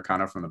an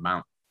Americana from the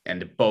mount.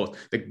 And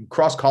the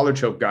cross collar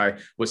choke guy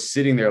was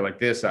sitting there like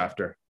this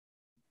after.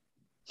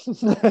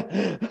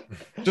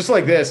 Just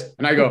like this.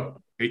 And I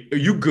go, are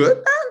you good,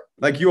 man?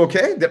 Like, you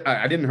okay?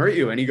 I didn't hurt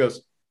you. And he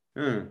goes,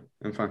 I'm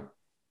fine.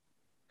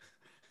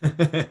 And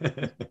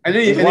then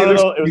it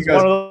was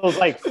one of those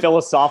like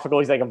philosophical,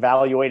 he's like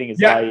evaluating his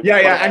life.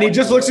 Yeah. And he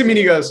just looks at me and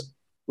he goes,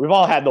 we've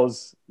all had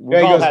those.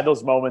 We've all had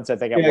those moments, I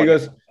think. He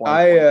goes,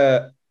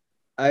 I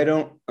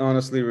don't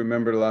honestly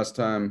remember the last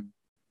time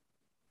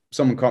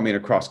someone caught me in a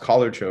cross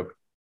collar choke.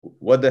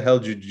 What the hell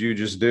did you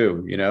just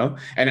do?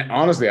 And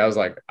honestly, I was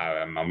like,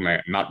 I'm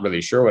not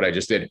really sure what I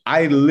just did.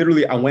 I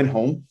went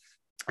home.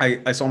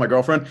 I saw my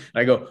girlfriend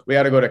and I go, we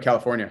got to go to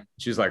California.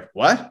 She's like,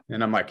 what?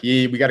 And I'm like,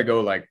 yeah, we got to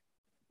go like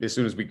as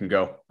soon as we can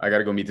go. I got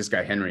to go meet this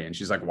guy, Henry. And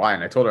she's like, why?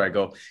 And I told her, I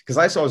go, because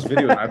I saw his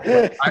video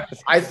and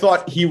I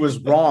thought he was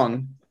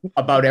wrong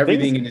about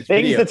everything in his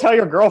video. Things to tell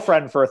your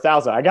girlfriend for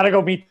 $1,000. I got to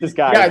go meet this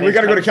guy. Yeah, we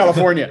got to go to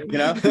California, And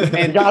got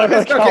to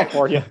go to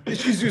California.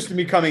 She's used to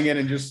me coming in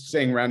and just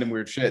saying random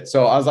weird shit.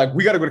 So I was like,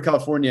 we got to go to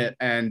California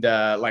and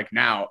like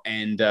now.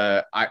 And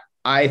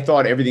I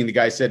thought everything the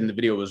guy said in the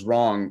video was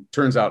wrong.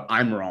 Turns out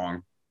I'm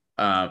wrong.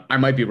 I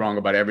might be wrong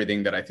about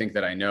everything that I think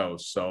that I know.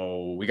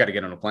 So we got to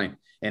get on a plane.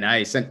 And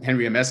I sent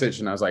Henry a message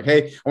and I was like,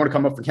 hey, I want to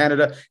come up from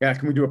Canada. Yeah.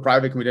 Can we do a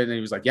private? Can we do it? And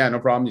he was like, yeah, no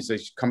problem. He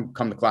says, come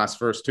to class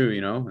first too,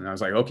 And I was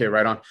like, okay,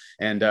 right on.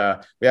 And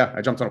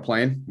I jumped on a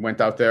plane,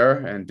 went out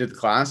there and did the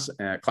class.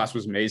 Class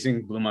was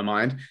amazing. Blew my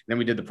mind. Then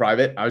we did the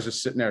private. I was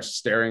just sitting there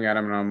staring at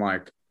him. And I'm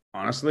like,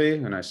 honestly,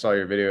 and I saw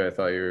your video, I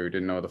thought you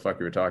didn't know what the fuck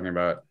you were talking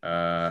about.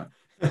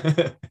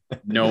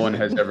 No one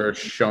has ever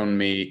shown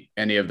me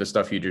any of the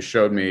stuff you just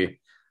showed me.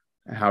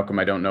 How come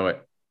I don't know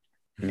it?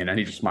 And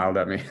he just smiled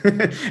at me.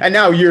 And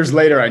now years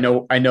later,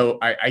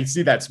 I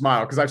see that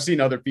smile because I've seen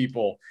other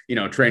people,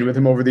 train with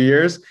him over the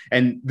years,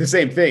 and the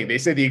same thing. They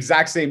say the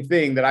exact same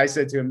thing that I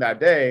said to him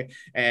that day.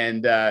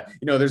 And,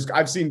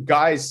 I've seen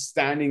guys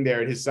standing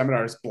there at his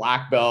seminars,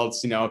 black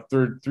belts,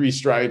 three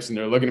stripes, and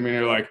they're looking at me and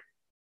they're like,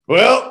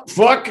 well,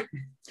 fuck.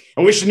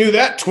 I wish I knew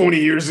that 20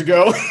 years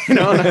ago, and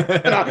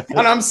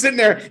I'm sitting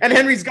there and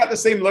Henry's got the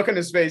same look on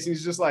his face. And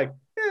he's just like,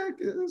 yeah,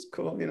 that's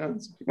cool.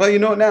 Well, you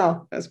know it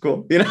now. That's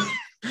cool.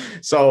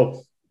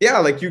 So yeah,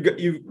 like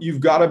you've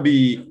got to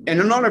be,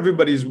 and not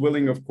everybody's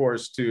willing, of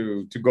course,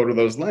 to go to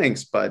those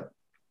lengths, but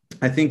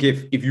I think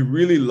if you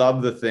really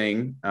love the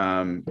thing,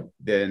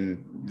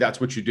 then that's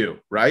what you do.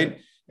 Right.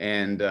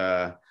 And,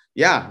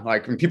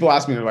 like when people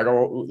ask me, they're like,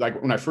 oh,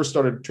 like when I first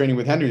started training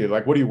with Henry, they're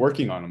like, what are you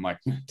working on? I'm like,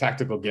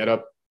 tactical get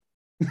up.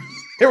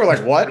 They were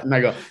like, what? And I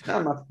go, no,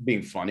 I'm not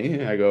being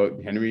funny. I go,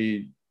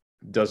 Henry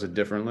does it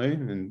differently.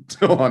 And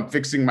so I'm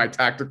fixing my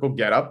tactical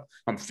get up.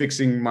 I'm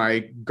fixing my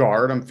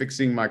guard. I'm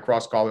fixing my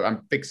cross collar.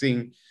 I'm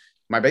fixing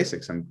my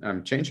basics.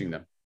 I'm changing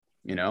them,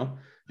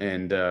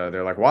 and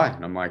they're like, why?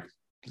 And I'm like,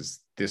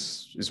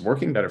 this is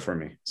working better for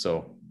me.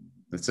 So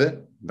that's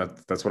it.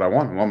 That's what I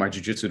want. I want my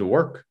jiu-jitsu to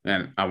work.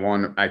 And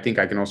I think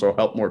I can also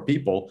help more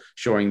people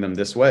showing them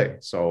this way.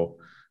 So,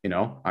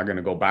 I'm going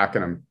to go back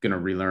and I'm going to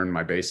relearn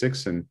my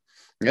basics, and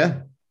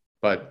yeah,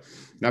 but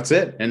that's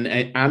it.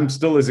 And I'm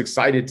still as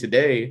excited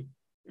today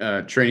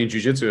training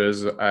jiu-jitsu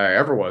as I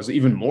ever was,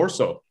 even more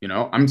so.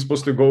 I'm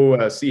supposed to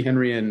go see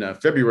Henry in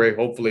February,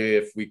 hopefully,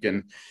 if we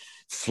can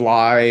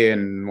fly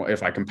and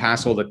if I can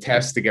pass all the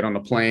tests to get on the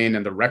plane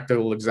and the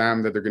rectal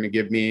exam that they're going to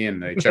give me,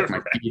 and they check my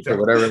teeth or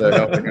whatever the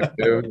hell they're going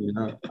to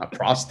do, a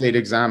prostate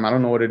exam. I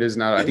don't know what it is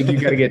now. I think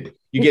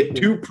you get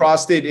 2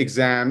 prostate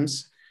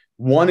exams.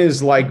 One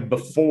is like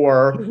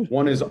before,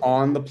 one is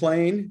on the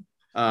plane.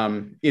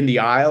 in the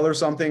aisle or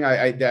something.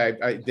 But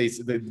they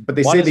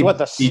One say is they what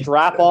the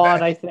strap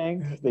on, I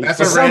think. That's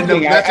a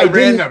random. That's a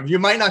random. You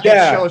might not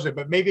get chosen,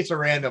 but maybe it's a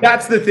random.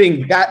 That's the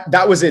thing.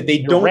 That was it.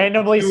 They don't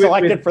randomly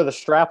selected for the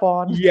strap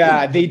on.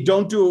 Yeah, they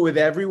don't do it with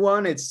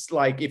everyone. It's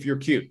like if you're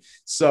cute.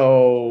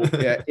 So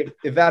yeah,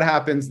 if that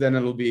happens, then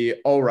it'll be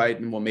all right,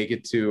 and we'll make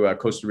it to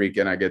Costa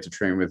Rica, and I get to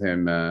train with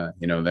him.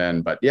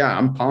 Then. But yeah,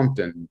 I'm pumped,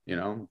 and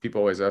people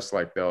always ask,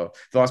 like they'll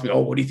ask me,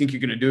 "Oh, what do you think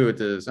you're gonna do with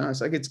this?" And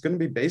it's like it's gonna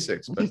be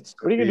basics. But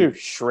what are you gonna do?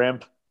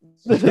 Shrimp.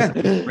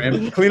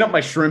 Clean up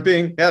my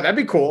shrimping. Yeah, that'd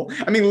be cool.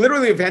 I mean,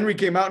 literally, if Henry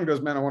came out and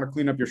goes, "Man, I want to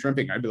clean up your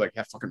shrimping," I'd be like,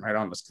 "Yeah, fucking right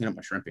on. Let's clean up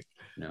my shrimping."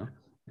 Yeah.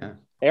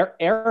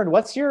 Aaron,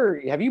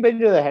 have you been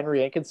to the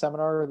Henry Aiken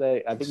seminar?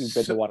 I think you've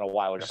been to one a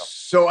while ago.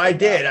 So I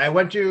did. I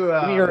went to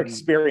your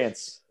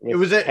experience. It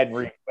was at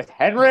Henry. With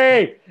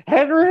Henry.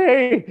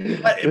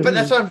 But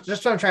that's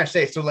what I'm trying to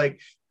say. So like,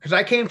 because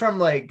I came from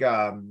like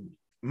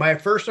my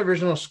first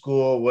original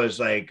school was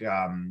like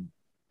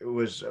it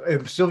was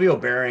Silvio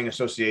Bearing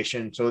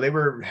Association. So they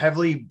were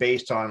heavily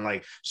based on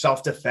like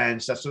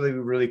self-defense. That's what they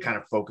really kind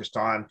of focused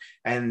on.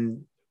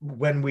 And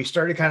when we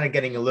started kind of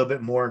getting a little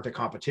bit more into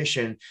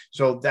competition,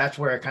 so that's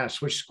where I kind of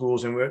switched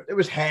schools, and it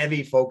was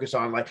heavy focus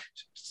on, like,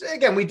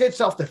 again, we did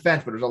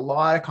self-defense, but there's a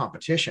lot of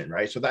competition,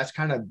 right? So that's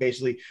kind of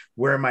basically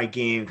where my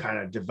game kind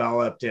of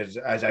developed as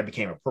I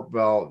became a purple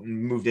belt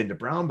and moved into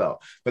brown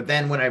belt. But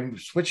then when I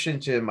switched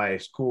into my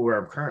school where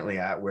I'm currently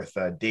at with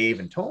Dave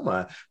and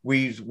Toma,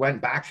 we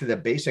went back to the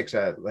basics,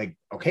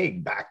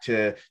 back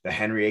to the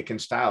Henry Aiken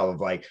style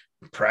of like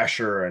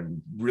pressure and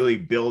really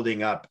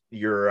building up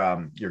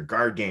your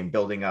guard game,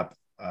 building up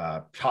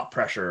top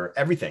pressure,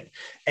 everything.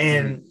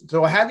 And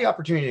so I had the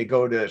opportunity to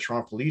go to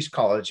Toronto Police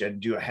College and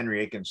do a Henry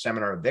Aiken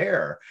seminar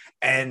there.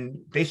 And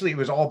basically it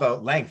was all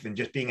about length and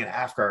just being an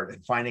half guard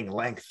and finding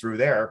length through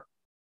there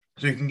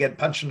so you can get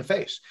punched in the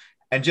face.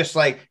 And just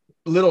like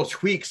little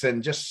tweaks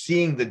and just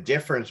seeing the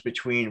difference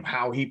between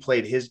how he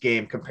played his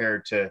game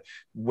compared to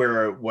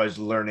where it was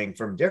learning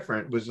from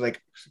different was like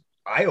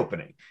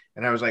eye-opening.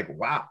 And I was like,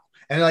 wow.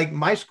 And like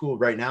my school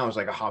right now is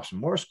like a Hobson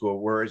Moore school,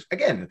 whereas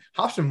again,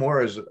 Hobson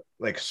Moore is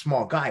like a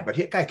small guy, but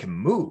that guy can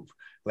move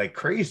like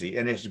crazy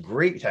and it's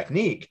great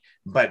technique.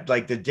 But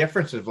like the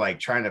difference of like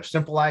trying to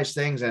simplify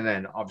things and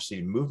then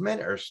obviously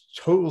movement are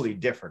totally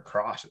different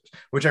crosses,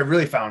 which I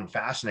really found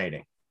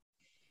fascinating.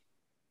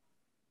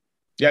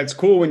 Yeah, it's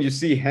cool when you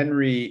see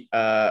Henry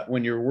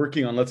when you're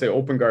working on, let's say,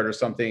 open guard or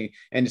something,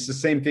 and it's the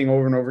same thing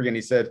over and over again.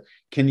 He said,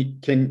 "Can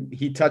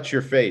he touch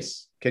your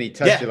face? Can he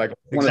touch you?" Like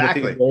one of the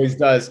things he always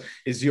does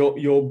is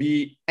you'll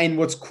be. And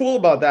what's cool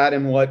about that,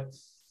 and what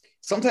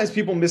sometimes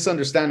people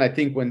misunderstand, I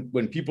think,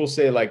 when people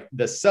say like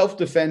the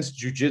self-defense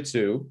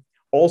jiu-jitsu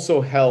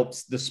also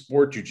helps the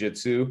sport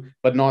jiu-jitsu,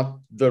 but not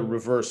the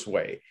reverse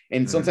way.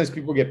 And sometimes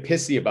people get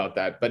pissy about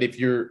that. But if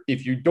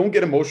you don't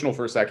get emotional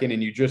for a second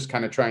and you just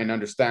kind of try and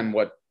understand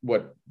what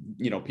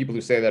people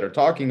who say that are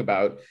talking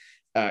about,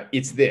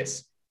 it's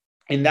this.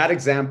 In that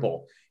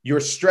example,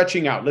 you're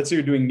stretching out. Let's say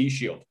you're doing knee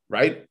shield,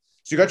 right?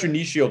 So you got your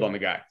knee shield on the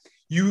guy.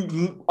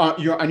 You're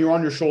on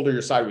your shoulder,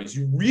 you're sideways.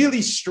 You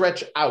really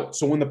stretch out.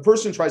 So when the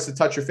person tries to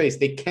touch your face,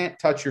 they can't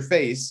touch your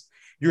face.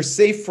 You're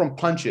safe from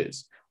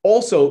punches.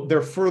 Also,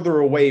 they're further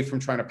away from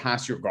trying to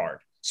pass your guard.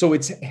 So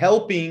it's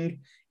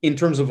helping in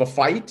terms of a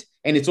fight,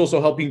 and it's also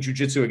helping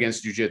jiu-jitsu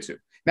against jiu-jitsu.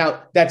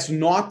 Now, that's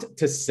not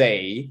to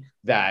say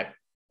that,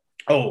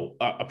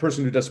 a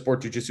person who does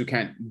sport jiu-jitsu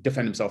can't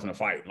defend himself in a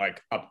fight.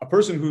 Like a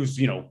person who's,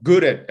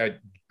 good at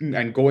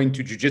and going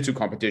to jiu-jitsu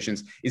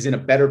competitions is in a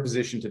better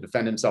position to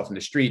defend himself in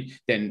the street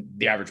than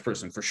the average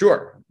person, for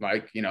sure.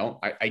 Like,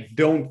 I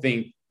don't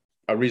think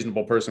a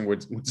reasonable person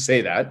would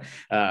say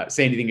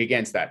anything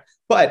against that.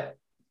 But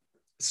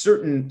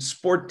certain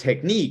sport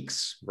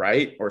techniques,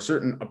 right, or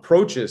certain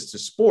approaches to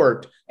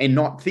sport and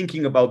not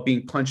thinking about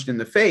being punched in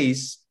the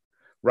face,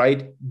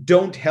 right,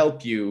 don't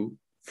help you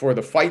for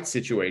the fight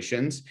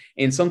situations.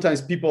 And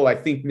sometimes people, I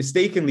think,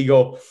 mistakenly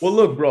go, well,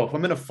 look, bro, if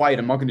I'm in a fight,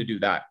 I'm not going to do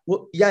that.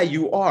 Well, yeah,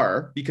 you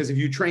are, because if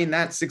you train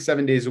that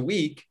 6-7 days a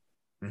week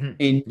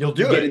and you'll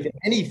do it into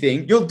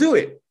anything, you'll do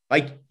it.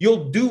 Like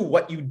you'll do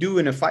what you do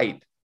in a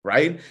fight,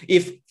 right?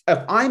 If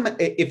I'm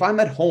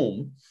at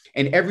home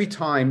and every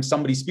time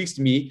somebody speaks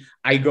to me,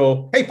 I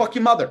go, hey, fuck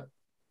your mother.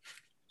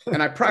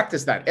 And I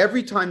practice that.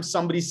 Every time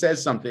somebody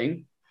says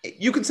something,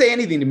 you can say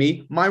anything to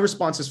me. My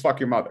response is fuck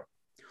your mother.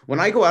 When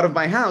I go out of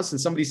my house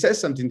and somebody says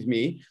something to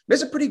me,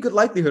 there's a pretty good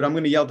likelihood I'm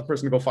going to yell at the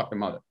person to go fuck their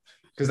mother,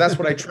 because that's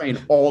what I train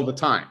all the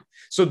time.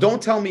 So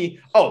don't tell me,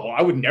 oh, well,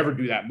 I would never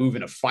do that move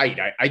in a fight.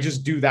 I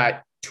just do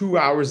that 2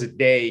 hours a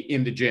day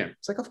in the gym.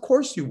 It's like, of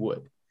course you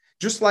would.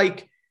 Just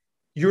like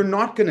you're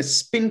not going to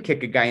spin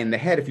kick a guy in the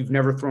head if you've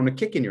never thrown a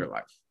kick in your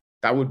life.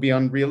 That would be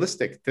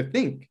unrealistic to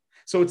think.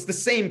 So it's the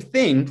same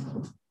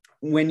thing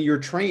when you're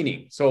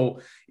training. So,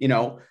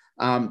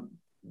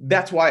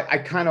 that's why I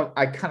kind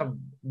of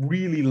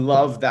really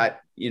love that,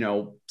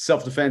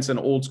 self-defense and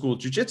old school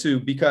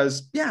jiu-jitsu,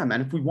 because yeah,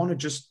 man, if we want to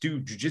just do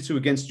jiu-jitsu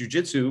against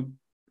jiu-jitsu,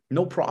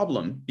 no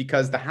problem,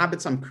 because the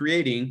habits I'm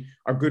creating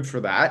are good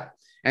for that.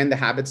 And the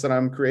habits that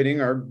I'm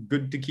creating are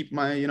good to keep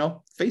my,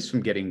 face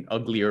from getting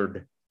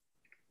uglier.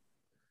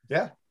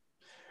 Yeah.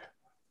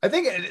 I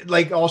think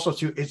like also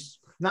too, it's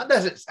not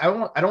that it's, I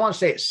don't want to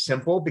say it's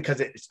simple because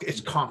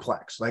it's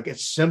complex. Like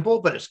it's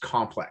simple, but it's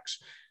complex.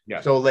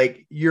 Yeah. So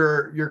like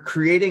you're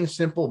creating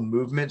simple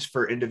movements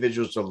for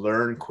individuals to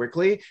learn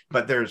quickly,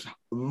 but there's a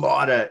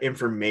lot of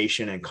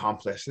information and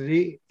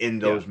complexity in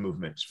those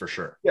movements for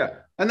sure. Yeah.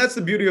 And that's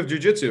the beauty of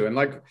jiu-jitsu. And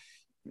like,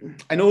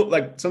 I know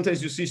like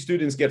sometimes you see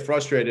students get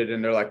frustrated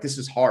and they're like, this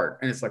is hard.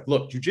 And it's like,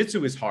 look,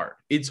 jiu-jitsu is hard.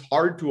 It's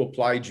hard to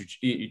apply, to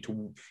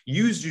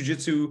use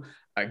jiu-jitsu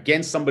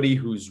against somebody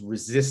who's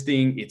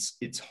resisting.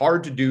 It's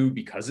hard to do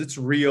because it's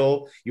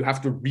real. You have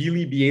to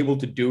really be able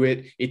to do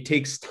it. It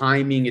takes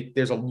timing.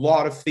 There's a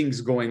lot of things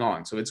going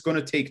on. So it's going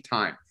to take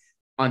time.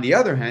 On the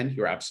other hand,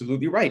 you're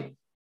absolutely right.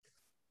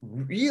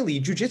 Really,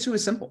 jiu-jitsu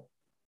is simple.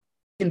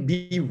 It can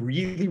be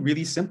really,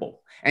 really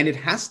simple. And it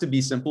has to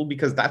be simple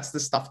because that's the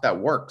stuff that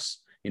works.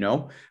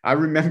 I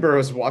remember I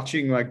was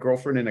watching my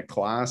girlfriend in a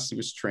class who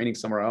was training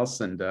somewhere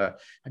else, and a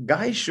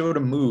guy showed a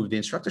move. The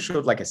instructor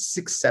showed like a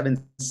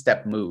 6-7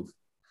 step move.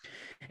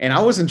 And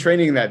I wasn't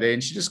training that day.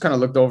 And she just kind of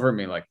looked over at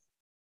me like,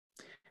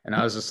 and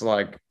I was just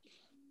like,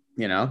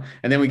 and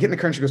then we get in the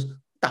car and she goes,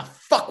 the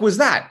fuck was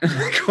that? And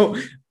I go,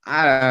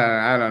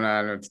 I don't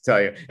know what to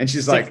tell you. And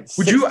she's like,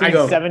 would you, I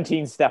go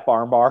 17 step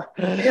armbar.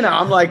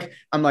 I'm like,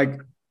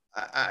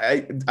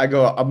 I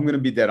go, I'm going to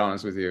be dead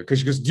honest with you. Cause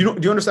she goes, do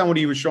you understand what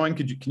he was showing?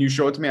 Can you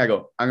show it to me? I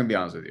go, I'm going to be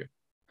honest with you.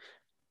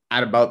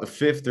 At about the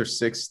 5th or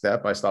 6th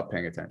step, I stopped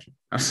paying attention.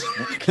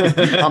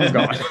 I'm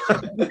gone.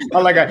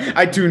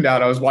 I tuned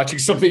out. I was watching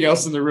something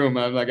else in the room.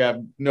 I'm like, I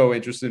have no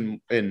interest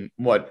in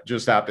what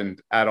just happened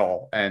at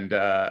all. And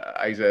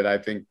I said, I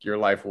think your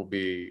life will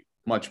be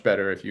much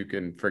better if you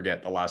can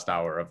forget the last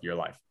hour of your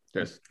life.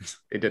 It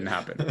didn't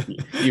happen.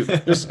 You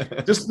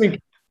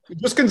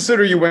just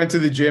consider you went to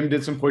the gym,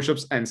 did some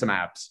push-ups and some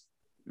abs.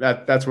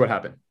 That's what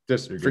happened.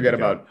 Just forget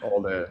about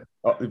all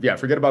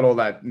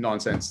that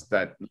nonsense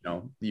that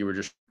you were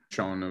just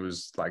shown. It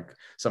was like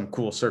some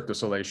cool Cirque du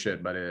Soleil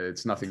shit, but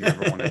it's nothing you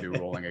ever want to do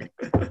rolling again.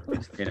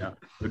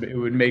 It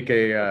would make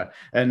a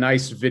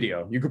nice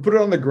video. You could put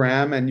it on the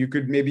gram and you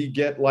could maybe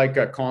get like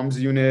a comms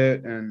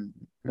unit and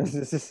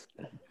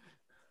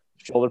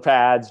shoulder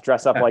pads,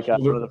 dress up like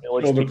one of the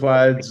village shoulder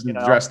pads,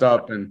 dressed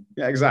up, and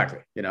exactly.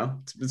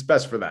 It's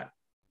best for that.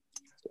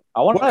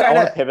 I want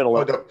to pivot a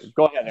little.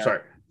 Go ahead, Aaron.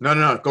 Sorry.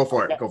 No. Go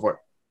for it. Okay. Go for it.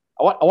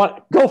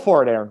 Go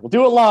for it, Aaron. We'll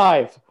do it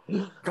live.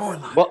 Go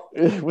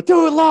live. We'll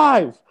do it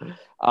live.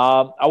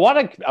 I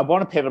want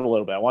to pivot a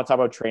little bit. I want to talk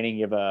about training.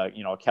 You have a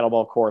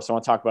kettlebell course. I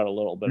want to talk about a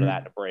little bit of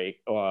that in a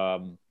break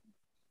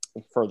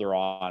further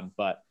on.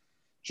 But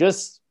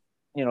just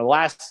the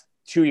last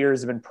 2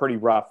 years have been pretty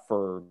rough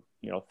for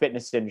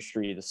fitness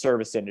industry, the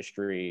service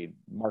industry,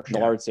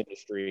 martial arts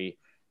industry.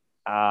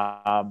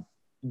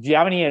 Do you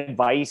have any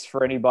advice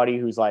for anybody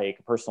who's like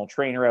a personal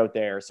trainer out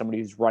there, somebody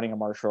who's running a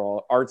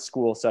martial arts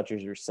school such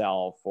as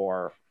yourself,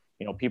 or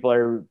people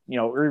are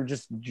or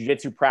just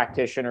jiu-jitsu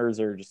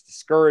practitioners are just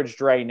discouraged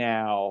right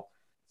now?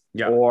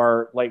 Yeah.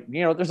 Or like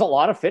there's a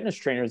lot of fitness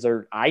trainers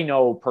that I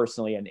know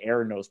personally, and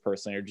Aaron knows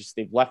personally, are just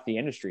they've left the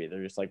industry.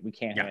 They're just like, we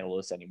can't handle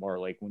this anymore.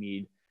 Like we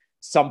need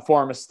some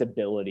form of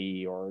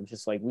stability, or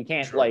just like we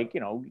can't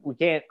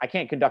I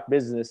can't conduct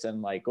business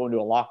and like go into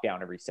a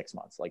lockdown every 6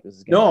 months. Like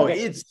this is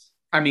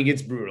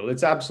it's brutal.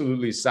 It's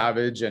absolutely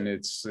savage. And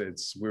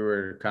we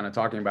were kind of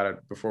talking about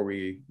it before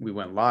we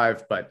went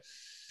live, but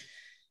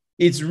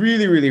it's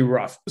really, really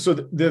rough. So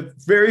the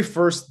very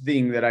first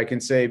thing that I can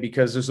say,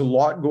 because there's a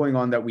lot going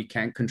on that we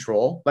can't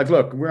control. Like,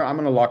 look, I'm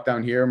in a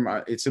lockdown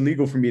here. It's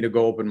illegal for me to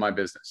go open my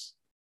business,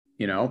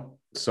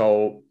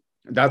 so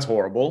that's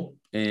horrible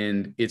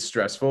and it's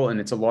stressful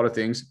and it's a lot of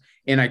things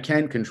and I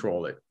can't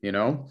control it,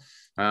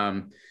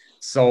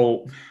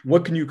 So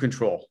what can you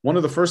control? One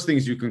of the first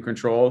things you can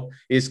control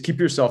is keep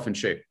yourself in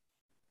shape.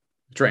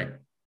 Train,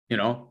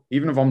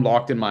 even if I'm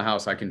locked in my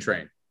house, I can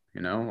train,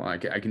 I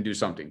can do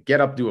something, get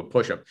up, do a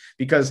push-up,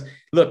 because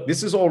look,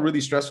 this is all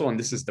really stressful and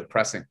this is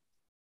depressing,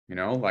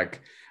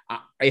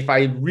 if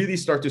I really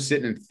start to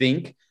sit and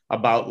think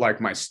about like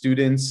my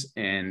students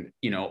and,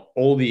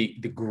 all the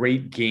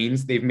great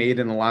gains they've made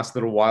in the last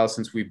little while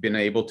since we've been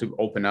able to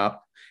open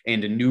up,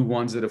 and the new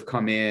ones that have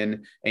come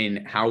in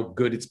and how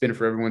good it's been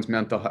for everyone's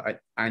mental health.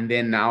 And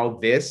then now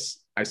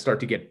I start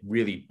to get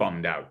really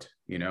bummed out,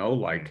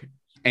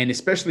 and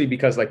especially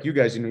because like you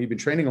guys, you've been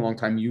training a long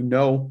time,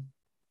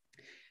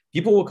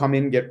 people will come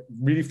in,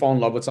 really fall in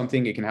love with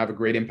something. It can have a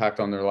great impact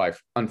on their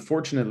life.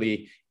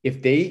 Unfortunately,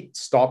 if they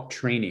stop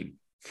training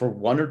for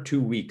 1 or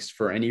 2 weeks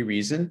for any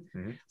reason,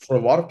 for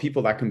a lot of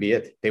people, that can be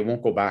it. They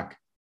won't go back.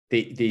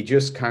 They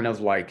just kind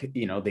of like,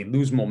 they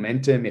lose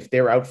momentum. If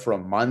they're out for a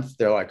month,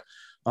 they're like,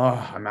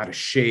 oh, I'm out of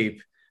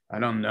shape. I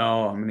don't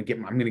know. I'm going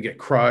to get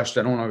crushed.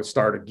 I don't want to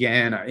start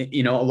again. A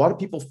lot of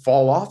people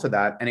fall off of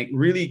that, and it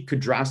really could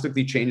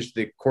drastically change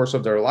the course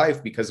of their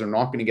life because they're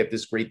not going to get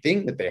this great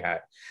thing that they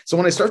had. So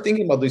when I start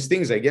thinking about these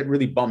things, I get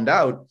really bummed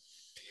out,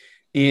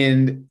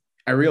 and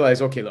I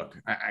realize, okay,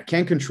 look, I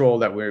can't control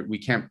that we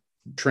can't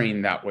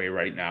train that way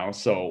right now.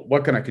 So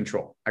what can I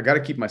control? I got to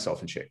keep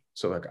myself in shape.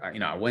 So like,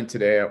 I went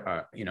today,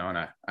 and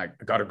I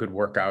got a good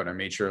workout. I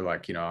made sure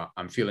like,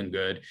 I'm feeling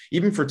good.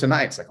 Even for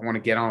tonight, it's like, I want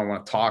to get on, I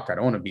want to talk. I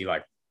don't want to be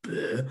like,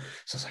 bleh.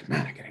 So it's like,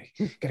 man,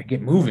 I gotta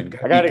get moving.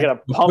 I gotta get a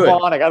pump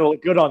on. I gotta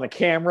look good on the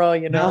camera, I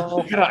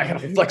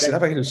gotta flex it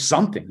up. I gotta do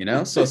something,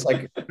 So it's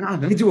like, no,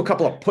 let me do a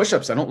couple of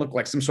push-ups. I don't look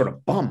like some sort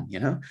of bum,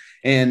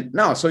 And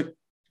no, so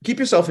keep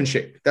yourself in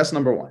shape. That's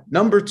number one.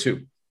 Number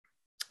two,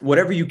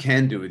 whatever you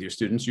can do with your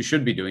students, you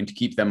should be doing to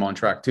keep them on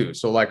track too.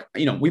 So like,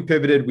 we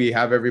pivoted, we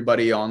have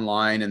everybody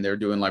online and they're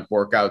doing like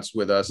workouts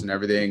with us and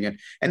everything.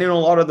 And a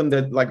lot of them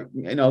that like,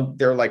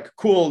 they're like,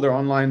 cool, they're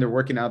online, they're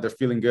working out, they're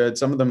feeling good.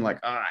 Some of them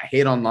like, I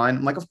hate online.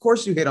 I'm like, of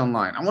course you hate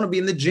online. I want to be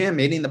in the gym,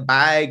 hitting the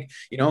bag,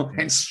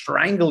 and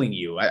strangling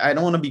you. I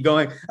don't want to be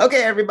going,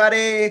 okay,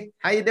 everybody,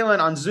 how you doing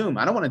on Zoom?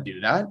 I don't want to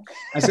do that.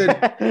 I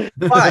said,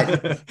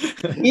 but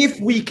if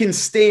we can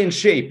stay in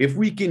shape, if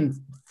we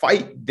can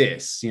fight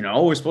this,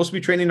 we're supposed to be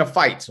training to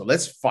fight. So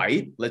let's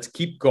fight. Let's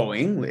keep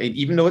going.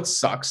 Even though it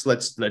sucks,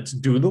 let's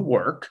do the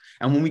work.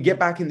 And when we get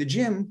back in the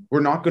gym,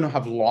 we're not going to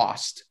have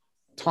lost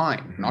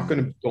time. We're not going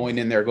to be going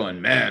in there going,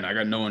 man, I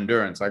got no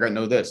endurance. I got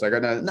no this. No,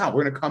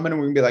 we're going to come in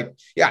and we're going to be like,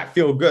 yeah, I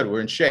feel good.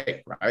 We're in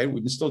shape, right?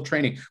 We've been still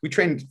training. We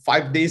trained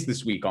 5 days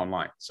this week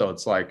online. So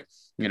it's like,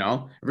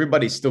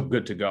 everybody's still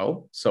good to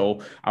go. So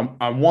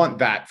I want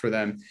that for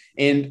them.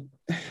 And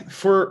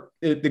for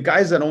the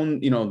guys that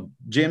own,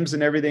 gyms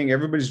and everything,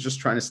 everybody's just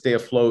trying to stay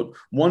afloat.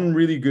 One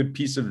really good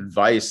piece of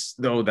advice,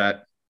 though,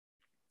 that,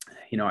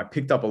 I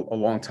picked up a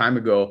long time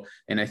ago.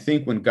 And I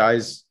think when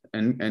guys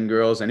and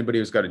girls, anybody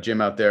who's got a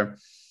gym out there,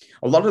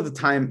 a lot of the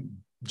time,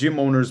 gym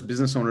owners,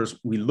 business owners,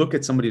 we look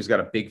at somebody who's got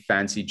a big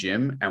fancy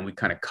gym and we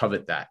kind of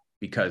covet that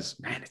because,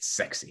 man, it's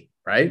sexy,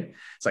 right?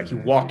 It's like you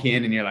walk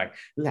in and you're like,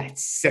 that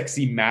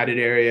sexy matted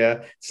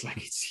area. It's like,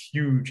 it's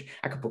huge.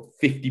 I could put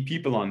 50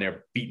 people on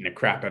there beating the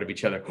crap out of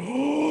each other.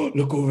 Oh,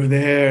 look over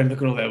there and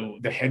look at all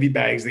the heavy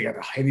bags. They got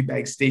the heavy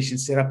bag station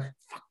set up.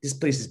 Fuck, this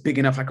place is big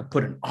enough. I could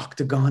put an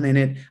octagon in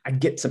it.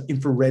 I'd get some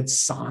infrared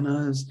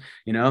saunas,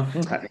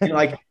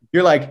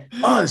 You're like,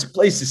 oh, this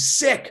place is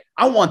sick.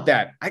 I want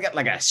that. I got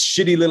like a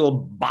shitty little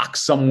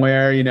box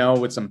somewhere,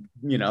 with some,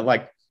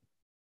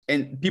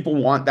 and people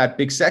want that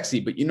big sexy,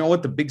 but you know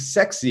what? The big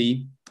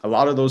sexy, a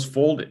lot of those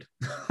folded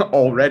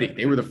already.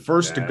 They were the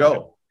first to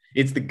go.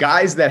 It's the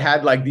guys that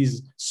had like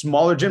these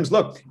smaller gyms.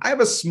 Look, I have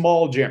a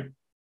small gym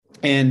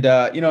and,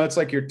 it's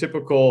like your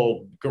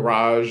typical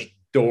garage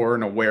door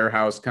in a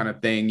warehouse kind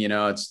of thing.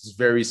 It's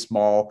very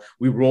small.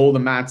 We roll the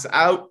mats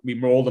out, we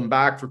roll them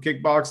back for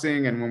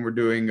kickboxing. And when we're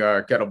doing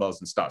kettlebells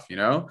and stuff,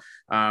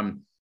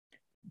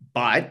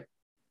 but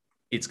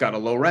it's got a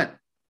low rent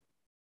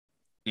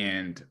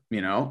and,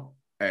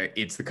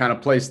 it's the kind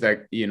of place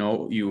that,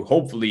 you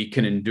hopefully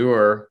can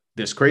endure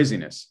this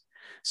craziness.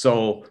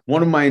 So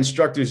one of my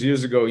instructors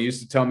years ago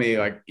used to tell me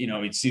like,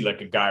 he'd see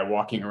like a guy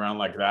walking around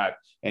like that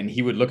and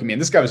he would look at me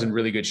and this guy was in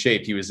really good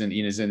shape. He was in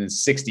his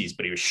 60s,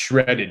 but he was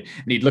shredded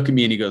and he'd look at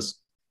me and he goes,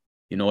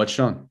 you know what,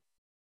 Sean,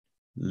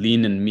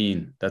 lean and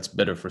mean, that's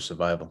better for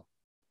survival.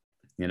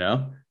 He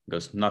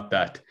goes, not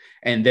that.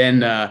 And then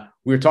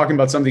we were talking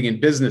about something in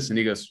business and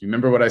he goes,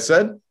 remember what I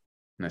said?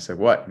 And I said,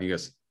 what? And he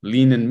goes,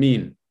 lean and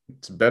mean,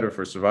 it's better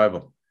for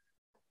survival.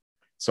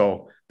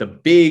 So the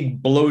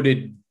big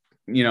bloated,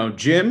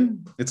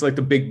 gym, it's like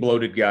the big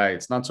bloated guy.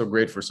 It's not so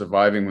great for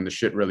surviving when the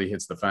shit really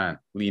hits the fan.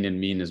 Lean and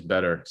mean is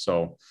better.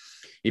 So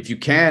if you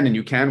can, and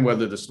you can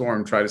weather the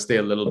storm, try to stay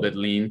a little bit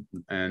lean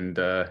and,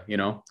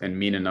 and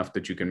mean enough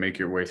that you can make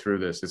your way through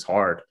this. It's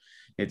hard.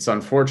 It's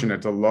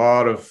unfortunate. A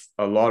lot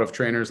of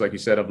trainers, like you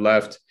said, have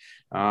left.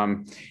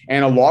 And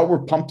a lot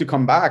were pumped to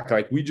come back.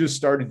 Like we just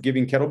started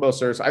giving kettlebell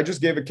certs. I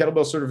just gave a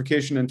kettlebell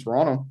certification in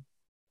Toronto.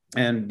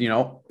 And,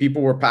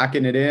 people were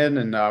packing it in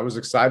and I was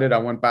excited. I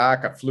went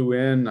back, I flew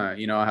in, I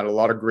had a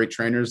lot of great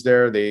trainers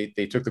there. They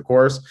took the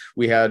course.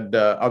 We had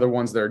other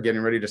ones that are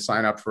getting ready to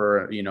sign up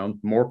for,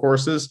 more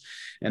courses.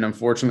 And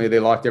unfortunately they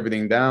locked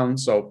everything down.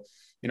 So,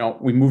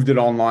 we moved it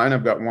online.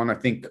 I've got one, I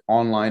think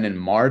online in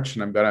March,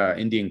 and I've got an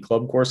Indian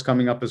club course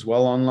coming up as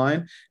well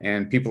online,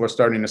 and people are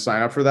starting to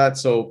sign up for that.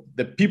 So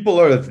the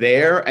people are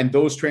there and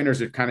those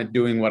trainers are kind of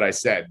doing what I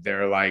said.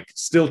 They're like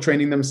still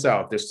training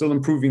themselves. They're still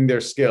improving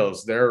their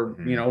skills. They're,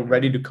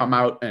 ready to come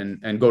out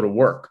and go to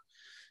work.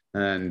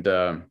 And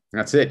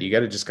that's it. You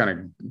got to just kind of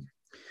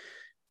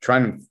try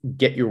and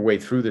get your way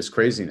through this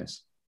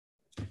craziness.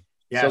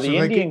 Yeah. So the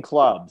Indian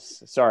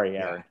clubs, sorry,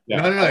 Aaron.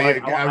 Yeah. No.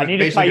 I need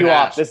to cut you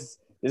off.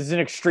 This is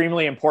an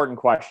extremely important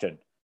question.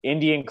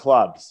 Indian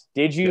clubs.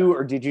 Did you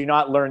or did you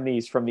not learn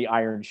these from the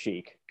Iron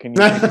Sheik? Can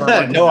you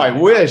confirm? No, I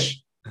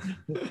wish.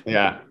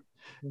 Yeah.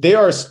 They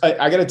are,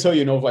 I got to tell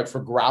you, like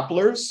for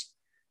grapplers,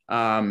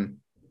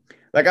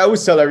 like I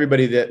always tell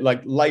everybody that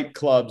like light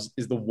clubs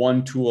is the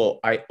one tool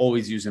I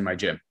always use in my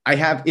gym.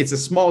 It's a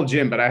small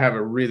gym, but I have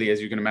a really,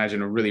 as you can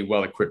imagine, a really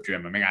well-equipped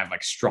gym. I mean, I have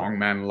like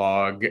strongman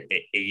lug,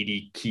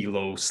 80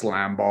 kilo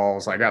slam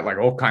balls. I got like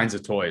all kinds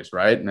of toys,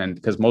 right? And then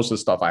because most of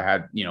the stuff I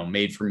had,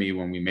 made for me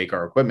when we make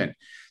our equipment,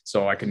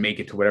 so I can make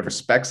it to whatever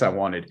specs I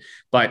wanted.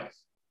 But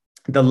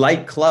the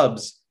light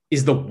clubs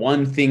is the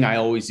one thing I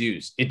always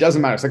use. It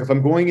doesn't matter. It's like if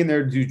I'm going in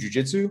there to do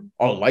jujitsu,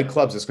 light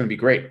clubs, it's going to be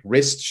great.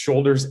 Wrists,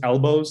 shoulders,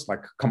 elbows,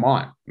 like, come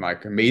on,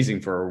 like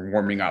amazing for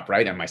warming up,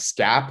 right? And my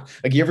scap,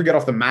 like you ever get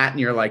off the mat and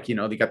you're like, you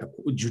know, they got the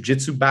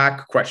jujitsu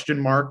back question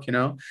mark, you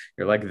know,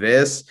 you're like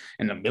this,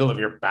 and the middle of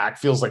your back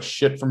feels like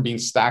shit from being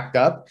stacked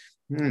up.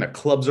 The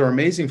clubs are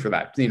amazing for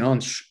that, you know,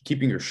 and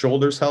keeping your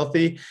shoulders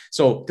healthy.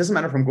 So it doesn't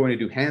matter if I'm going to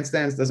do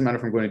handstands, doesn't matter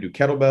if I'm going to do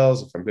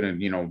kettlebells, if I'm going to,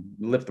 you know,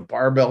 lift the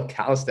barbell,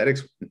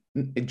 calisthenics,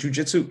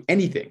 jiu-jitsu,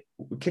 anything,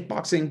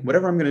 kickboxing,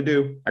 whatever I'm going to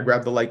do, I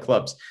grab the light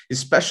clubs,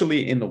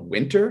 especially in the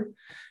winter.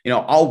 You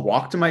know, I'll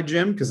walk to my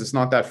gym because it's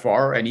not that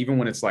far. And even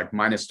when it's like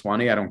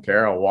 -20, I don't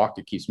care. I'll walk.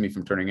 It keeps me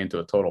from turning into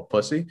a total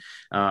pussy.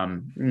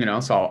 You know,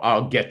 so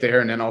I'll get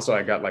there. And then also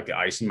I got like the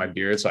ice in my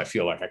beard. So I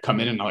feel like I come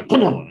in and I'm like,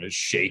 just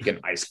shake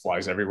and ice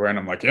flies everywhere. And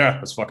I'm like, yeah,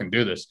 let's fucking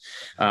do this.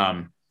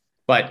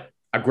 But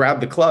I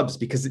grab the clubs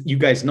because you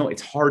guys know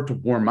it's hard to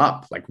warm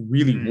up, like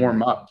really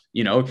warm up.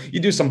 You know, you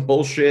do some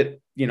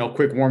bullshit, you know,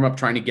 quick warm up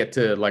trying to get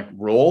to like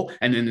roll.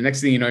 And then the next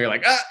thing you know, you're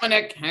like, my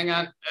neck, hang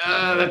on.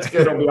 That's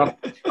good.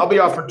 I'll be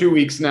off for 2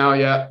 weeks now.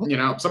 Yeah. You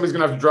know, somebody's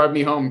going to have to drive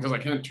me home because I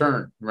can't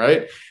turn.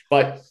 Right.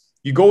 But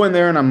you go in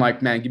there and I'm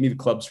like, man, give me the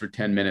clubs for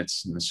 10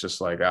 minutes. And it's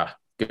just like,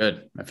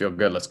 good. I feel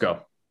good. Let's go.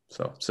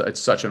 So it's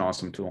such an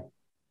awesome tool.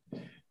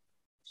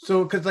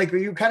 So, because like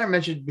you kind of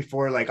mentioned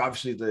before, like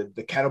obviously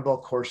the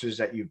kettlebell courses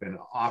that you've been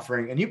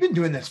offering, and you've been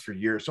doing this for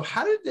years. So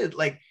how did it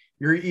like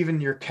your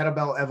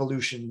kettlebell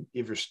evolution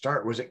ever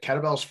start? Was it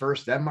kettlebells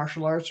first, then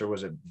martial arts, or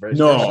was it?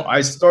 No,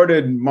 I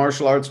started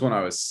martial arts when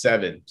I was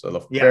 7. So the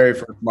very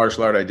first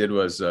martial art I did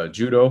was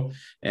judo,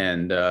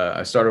 and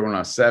I started when I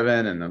was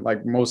 7. And then,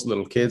 like most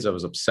little kids, I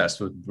was obsessed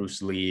with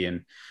Bruce Lee,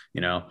 and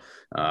you know.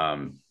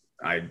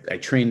 I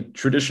trained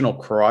traditional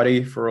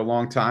karate for a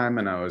long time,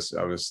 and I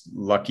was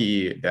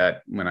lucky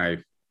that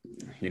when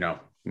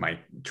my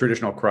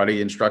traditional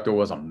karate instructor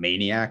was a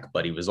maniac,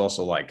 but he was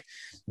also like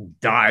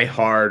die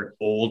hard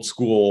old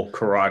school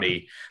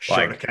karate,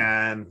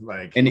 it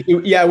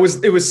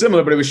was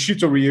similar, but it was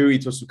Shuto Ryu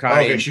Ito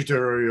Sukai. Okay, Shuto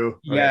Ryu.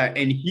 Yeah,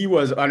 and he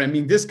was, I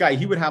mean, this guy,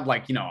 he would have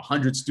like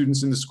 100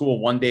 students in the school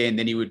one day, and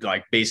then he would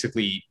like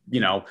basically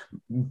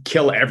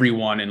kill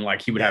everyone, and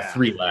like he would have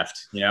 3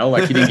 left.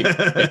 Like he didn't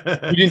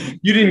get,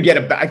 you didn't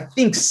get I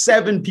think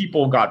 7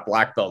 people got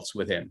black belts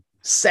with him.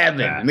 7.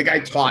 And the guy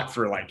taught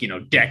for like,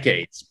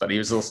 decades, but he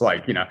was just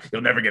like,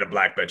 you'll never get a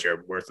black belt, you're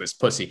a worthless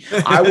pussy.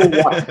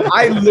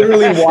 I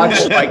literally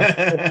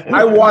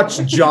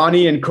watched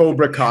Johnny and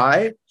Cobra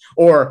Kai,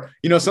 or,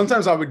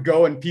 sometimes I would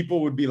go and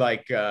people would be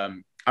like,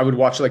 I would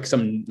watch like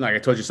some, like I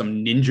told you,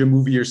 some ninja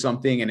movie or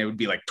something. And it would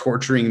be like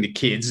torturing the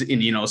kids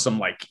in, some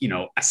like,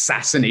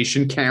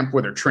 assassination camp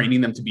where they're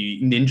training them to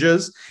be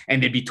ninjas,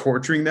 and they'd be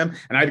torturing them.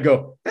 And I'd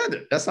go,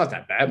 that's not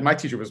that bad. My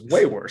teacher was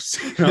way worse.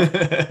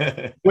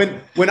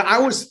 When I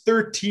was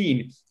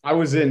 13, I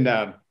was in,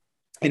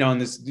 in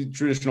this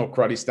traditional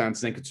karate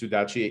stance, Zenketsu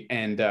Dachi,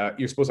 and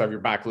you're supposed to have your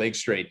back leg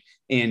straight.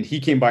 And he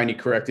came by and he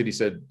corrected, he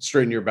said,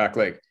 straighten your back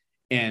leg.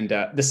 And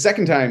the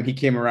second time he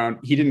came around,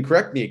 he didn't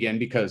correct me again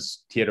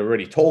because he had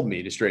already told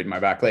me to straighten my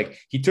back leg.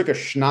 He took a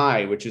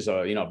shnai, which is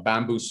a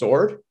bamboo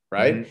sword,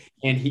 right?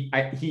 Mm-hmm. And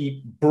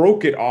he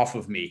broke it off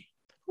of me.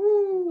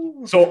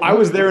 Ooh. So I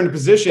was there in a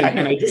position,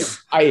 and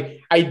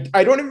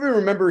I don't even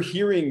remember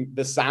hearing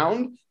the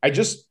sound. I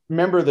just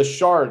remember the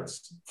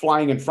shards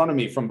flying in front of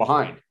me from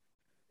behind.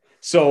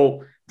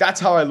 So that's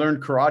how I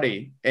learned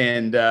karate.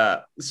 And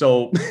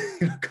so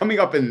coming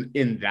up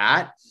in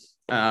that,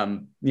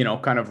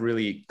 kind of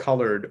really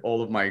colored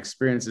all of my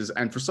experiences.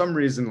 And for some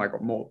reason, like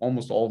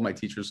almost all of my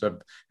teachers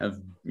have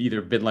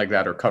either been like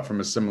that or cut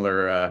from a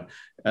similar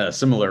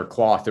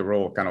cloth. They were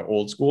all kind of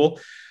old school.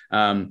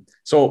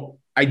 So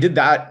I did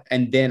that.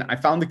 And then I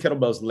found the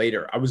kettlebells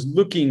later. I was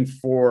looking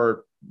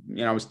for,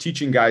 I was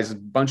teaching guys a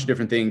bunch of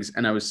different things,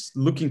 and I was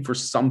looking for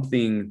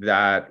something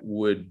that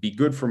would be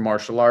good for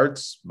martial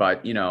arts,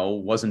 but,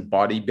 wasn't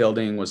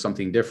bodybuilding, was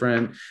something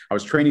different. I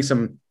was training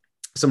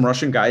some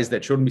Russian guys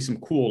that showed me some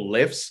cool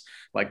lifts,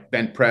 like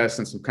bent press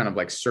and some kind of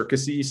like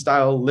circusy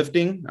style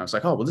lifting. I was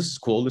like, oh, well, this is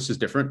cool. This is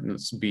different. And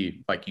this would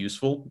be like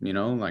useful,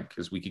 like,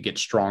 because we could get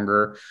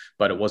stronger,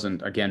 but it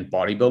wasn't, again,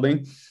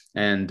 bodybuilding.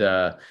 And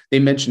they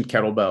mentioned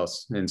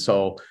kettlebells. And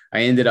so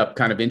I ended up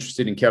kind of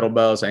interested in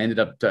kettlebells. I ended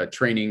up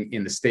training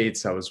in the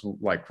States. I was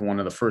like one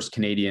of the first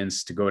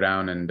Canadians to go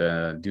down and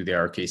do the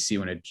RKC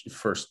when it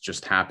first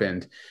just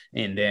happened.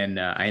 And then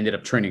I ended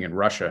up training in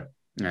Russia.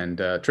 And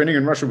training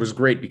in Russia was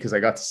great because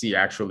I got to see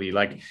actually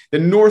like the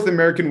North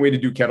American way to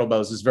do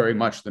kettlebells is very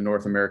much the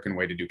North American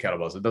way to do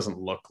kettlebells. It doesn't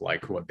look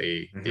like what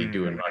they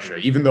do in Russia,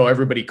 even though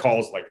everybody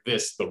calls like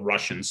this the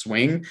Russian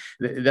swing.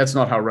 That's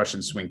not how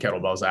Russians swing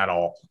kettlebells at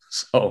all.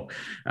 So,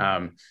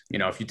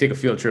 if you take a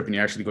field trip and you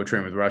actually go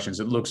train with Russians,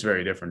 it looks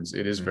very different.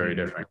 It is very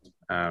different.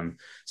 And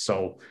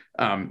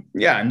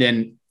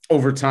then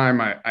over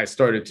time, I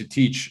started to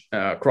teach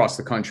across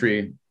the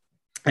country.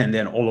 and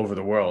then all over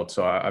the world.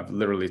 So I've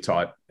literally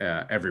taught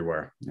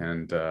everywhere,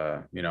 and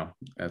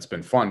it's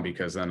been fun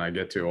because then I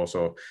get to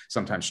also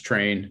sometimes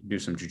train, do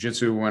some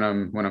jujitsu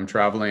when I'm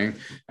traveling,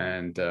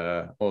 and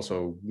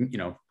also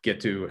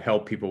get to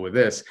help people with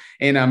this.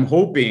 And I'm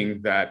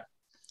hoping that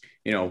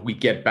we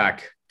get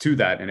back to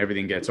that and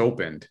everything gets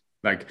opened.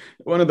 Like,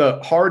 one of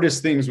the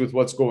hardest things with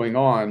what's going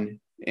on,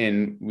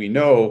 and we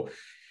know,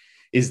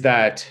 is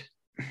that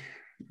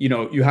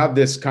you have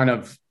this kind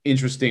of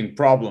interesting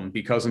problem,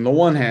 because on the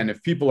one hand,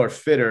 if people are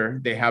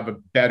fitter, they have a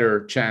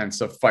better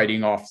chance of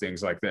fighting off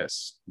things like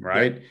this,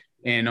 right?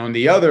 Yeah. And on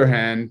the other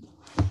hand,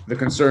 the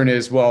concern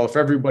is, well, if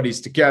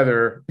everybody's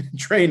together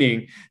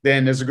training,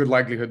 then there's a good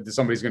likelihood that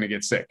somebody's going to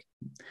get sick.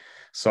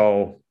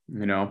 So,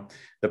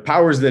 the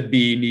powers that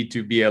be need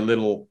to be a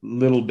little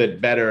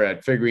bit better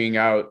at figuring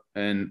out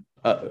and,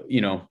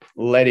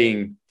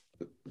 letting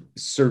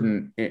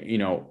certain,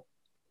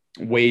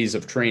 ways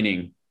of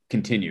training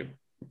continue,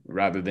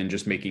 rather than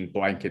just making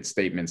blanket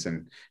statements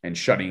and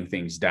shutting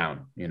things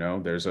down.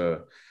 There's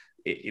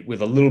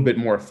with a little bit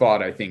more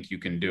thought, I think you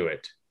can do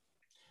it.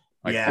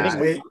 Like,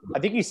 yeah, I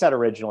think you said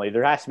originally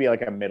there has to be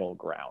like a middle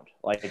ground.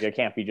 Like, it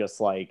can't be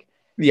just like,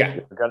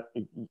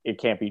 it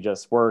can't be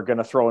just we're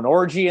gonna throw an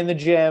orgy in the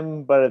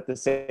gym, but at the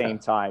same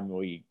time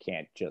we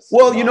can't just.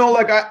 Well,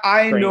 like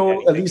I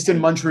know at least in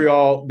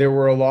Montreal there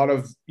were a lot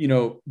of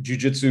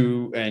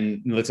jiu-jitsu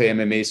and, let's say,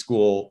 MMA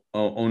school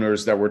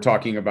owners that were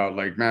talking about,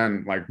 like,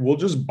 man, like, we'll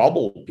just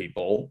bubble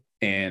people,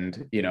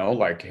 and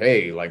like,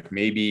 hey, like,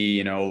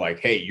 maybe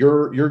like, hey,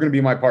 you're gonna be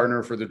my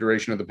partner for the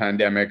duration of the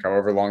pandemic,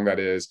 however long that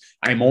is.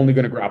 I'm only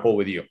gonna grapple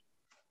with you.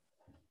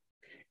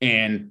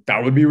 And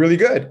that would be really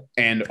good.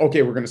 And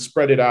okay, we're going to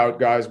spread it out,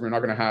 guys. We're not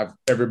going to have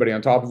everybody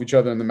on top of each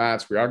other in the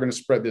mats. We are going to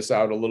spread this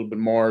out a little bit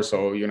more.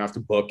 So you're going to have to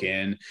book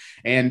in.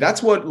 And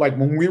that's what, like,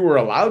 when we were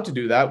allowed to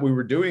do that, we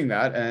were doing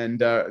that. And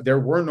there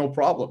were no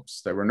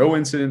problems. There were no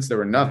incidents. There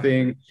were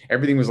nothing.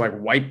 Everything was like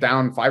wiped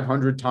down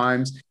 500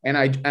 times. And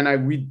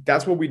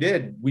that's what we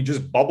did. We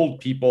just bubbled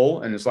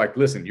people. And it's like,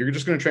 listen, you're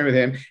just going to train with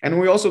him. And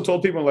we also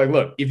told people, like,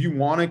 look, if you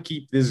want to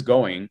keep this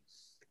going,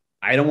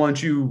 I don't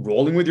want you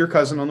rolling with your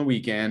cousin on the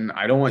weekend.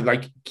 I don't want,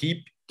 like,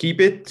 keep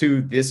it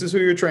to, this is who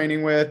you're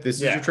training with. This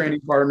is your training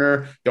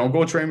partner. Don't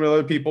go train with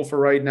other people for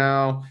right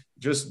now.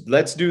 Just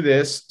let's do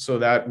this so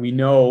that we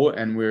know,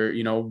 and we're,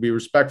 be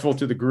respectful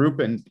to the group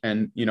and,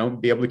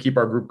 be able to keep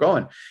our group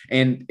going.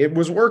 And it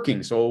was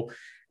working. So,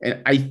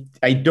 and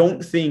I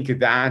don't think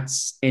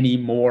that's any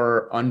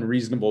more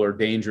unreasonable or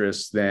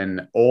dangerous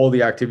than all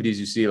the activities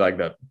you see, like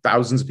the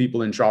thousands of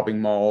people in shopping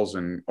malls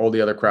and all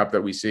the other crap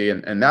that we see.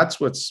 And that's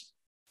what's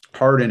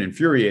hard and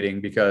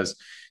infuriating,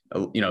 because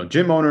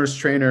gym owners,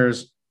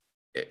 trainers,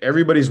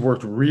 everybody's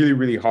worked really,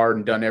 really hard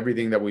and done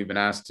everything that we've been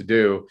asked to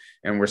do,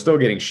 and we're still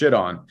getting shit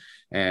on.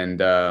 And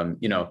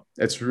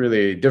it's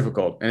really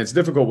difficult. And it's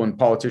difficult when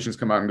politicians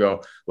come out and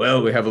go,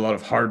 well, we have a lot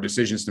of hard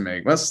decisions to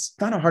make. Well, it's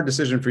not a hard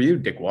decision for you,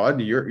 dickwad.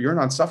 You're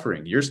not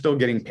suffering. You're still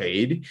getting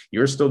paid.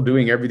 You're still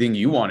doing everything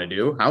you want to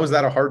do. How is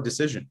that a hard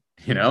decision?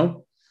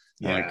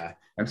 Yeah.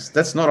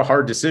 That's not a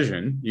hard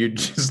decision. You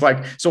just,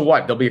 like, so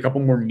what? There'll be a couple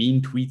more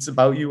mean tweets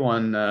about you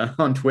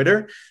on Twitter.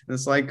 And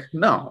it's like,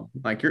 no,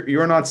 like,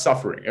 you're not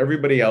suffering.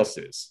 Everybody else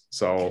is.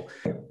 So,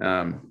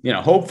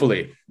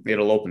 hopefully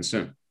it'll open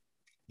soon.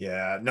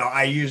 Yeah, no,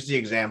 I used the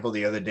example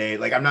the other day.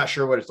 Like, I'm not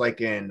sure what it's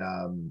like in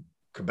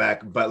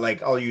Quebec, but,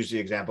 like, I'll use the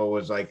example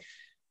was like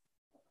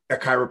a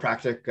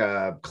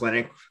chiropractic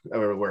clinic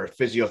where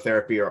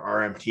physiotherapy or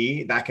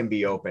RMT, that can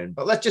be open.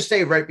 But let's just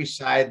say right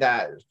beside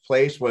that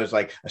place was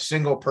like a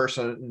single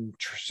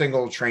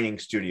training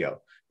studio,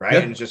 right?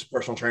 Yep. And it's just a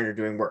personal trainer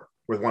doing work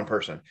with one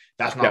person.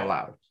 That's not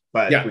allowed.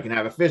 But we can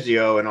have a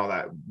physio and all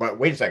that. But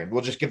wait a second,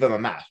 we'll just give them a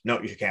mask.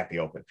 No, you can't be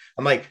open.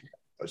 I'm like,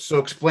 so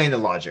explain the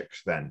logic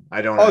then.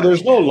 I don't know.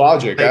 There's no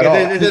logic at all.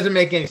 It doesn't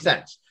make any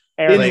sense.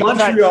 In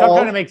Montreal,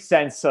 trying to make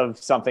sense of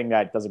something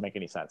that doesn't make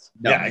any sense.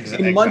 No. Yeah,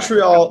 exactly. In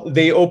Montreal,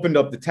 they opened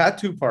up the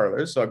tattoo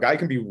parlors, so a guy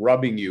can be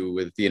rubbing you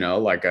with,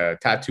 like a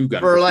tattoo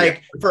gun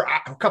for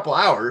a couple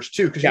hours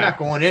too, because you're not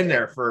going in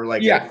there for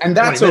like and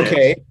that's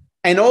okay.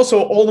 And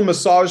also all the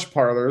massage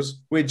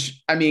parlors,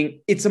 which, I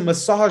mean, it's a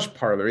massage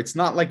parlor. It's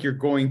not like you're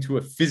going to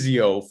a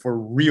physio for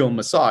real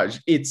massage.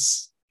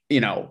 It's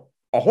a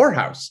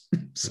whorehouse.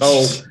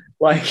 So,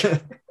 like,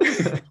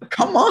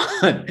 come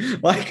on.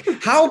 Like,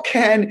 how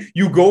can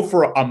you go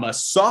for a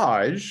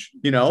massage,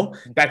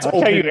 that's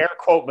open? How you air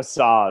quote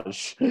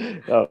massage?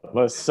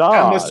 Massage.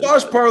 A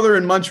massage parlor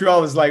in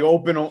Montreal is like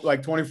open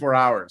like 24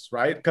 hours,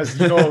 right? Because,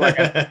 like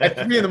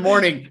at 3 a.m,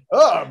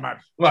 oh, my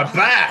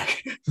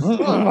back.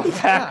 My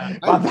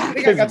back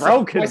is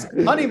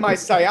broken. Honey, my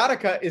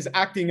sciatica is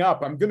acting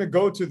up. I'm going to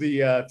go to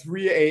the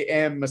 3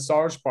 a.m.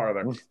 massage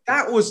parlor.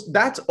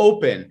 That's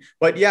open.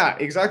 But yeah,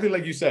 exactly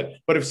like you said.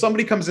 But if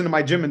somebody comes into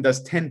my gym and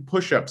does 10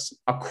 push-ups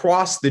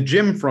across the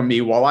gym from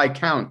me while I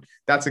count,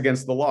 that's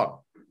against the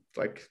law.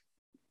 Like,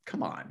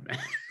 come on,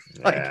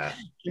 man.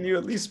 Can you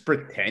at least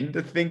pretend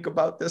to think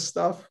about this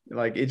stuff?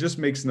 Like, it just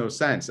makes no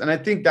sense. And I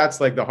think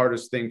that's like the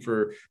hardest thing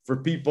for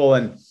people.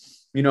 And,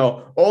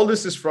 all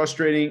this is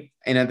frustrating.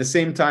 And at the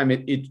same time,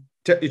 it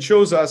it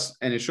shows us,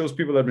 and it shows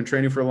people that have been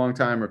training for a long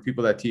time or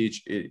people that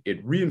teach,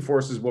 it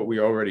reinforces what we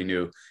already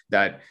knew,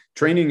 that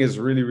training is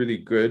really, really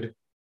good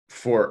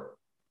for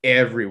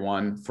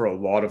everyone for a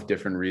lot of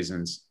different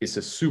reasons. It's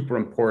a super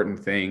important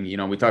thing. You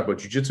know, we talk about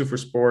jujitsu for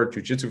sport,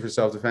 jujitsu for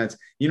self-defense.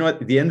 You know,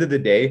 at the end of the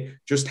day,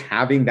 just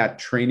having that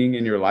training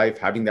in your life,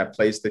 having that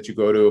place that you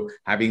go to,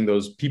 having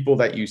those people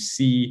that you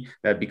see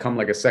that become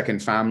like a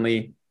second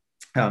family,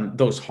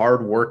 those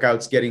hard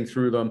workouts, getting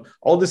through them,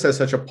 all this has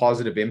such a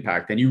positive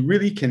impact. And you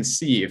really can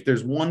see, if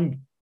there's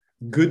one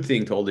good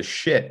thing to all this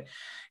shit,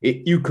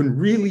 you can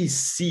really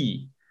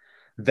see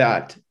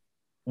that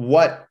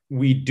what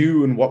we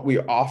do and what we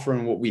offer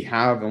and what we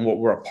have and what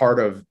we're a part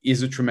of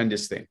is a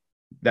tremendous thing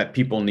that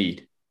people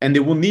need. And they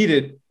will need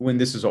it when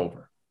this is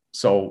over.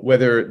 So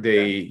whether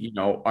they, you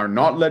know, are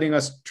not letting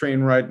us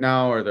train right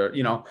now, or they're,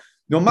 you know,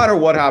 no matter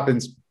what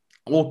happens,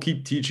 we'll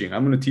keep teaching.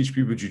 I'm going to teach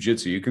people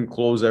jujitsu. You can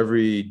close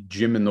every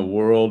gym in the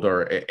world,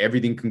 or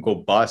everything can go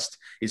bust.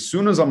 As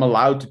soon as I'm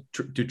allowed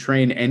to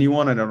train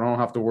anyone and I don't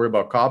have to worry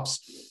about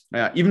cops,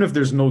 even if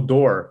there's no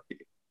door,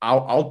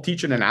 I'll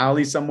teach in an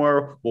alley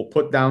somewhere. We'll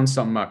put down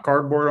some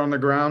cardboard on the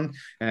ground,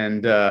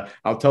 and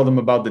I'll tell them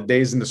about the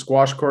days in the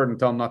squash court and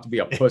tell them not to be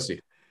a pussy.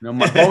 You know,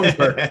 my bones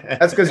hurt.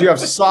 That's because you have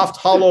soft,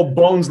 hollow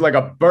bones like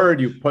a bird,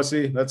 you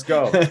pussy. Let's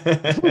go.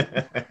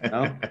 You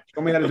know?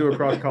 Show me how to do a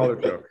cross collar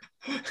choke.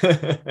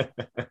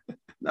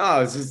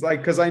 No, it's just like,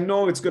 because I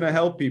know it's going to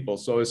help people.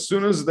 So as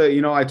soon as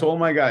I told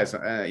my guys,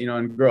 you know,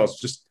 and girls,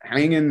 just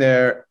hang in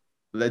there.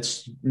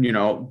 Let's, you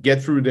know,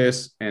 get through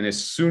this. And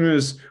as soon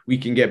as we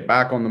can get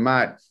back on the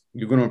mat,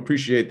 you're going to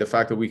appreciate the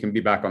fact that we can be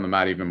back on the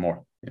mat even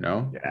more, you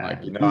know? Yeah,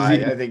 like, no,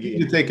 I think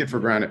you take it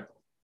for granted.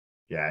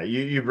 Yeah,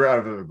 you brought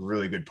up a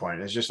really good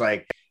point. It's just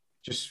like,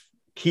 just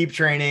keep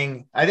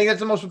training. I think that's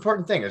the most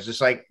important thing. It's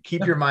just like,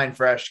 keep your mind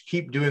fresh,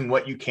 keep doing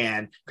what you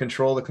can,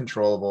 control the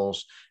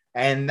controllables.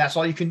 And that's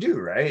all you can do,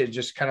 right? It's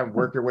just kind of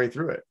work your way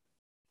through it.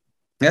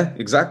 Yeah,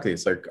 exactly.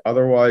 It's like,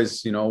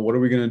 otherwise, you know, what are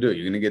we going to do?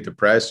 You're going to get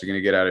depressed. You're going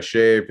to get out of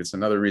shape. It's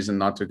another reason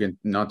not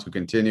to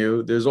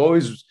continue. There's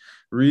always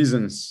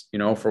reasons, you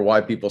know, for why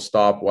people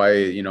stop, why,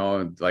 you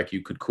know, like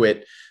you could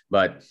quit,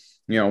 but,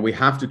 you know, we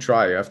have to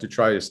try. You have to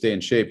try to stay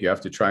in shape. You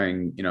have to try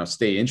and, you know,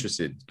 stay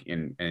interested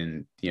in,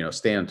 and, you know,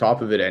 stay on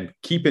top of it, and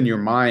keep in your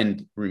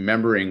mind,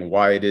 remembering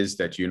why it is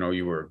that, you know,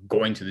 you were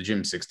going to the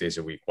gym 6 days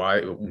a week,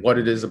 what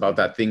it is about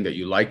that thing that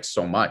you liked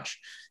so much.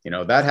 You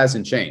know, that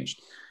hasn't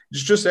changed.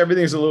 It's just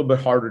everything's a little bit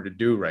harder to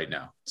do right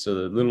now. So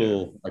the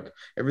little, like,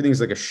 everything's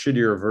like a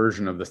shittier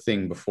version of the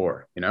thing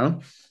before, you know?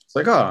 It's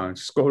like, oh,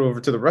 just go over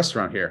to the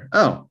restaurant here.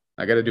 Oh,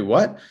 I got to do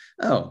what?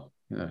 Oh,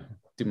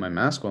 do my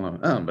mask while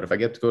but if I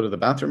get to go to the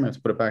bathroom, I have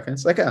to put it back in.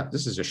 It's like,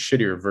 this is a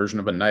shittier version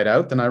of a night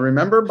out than I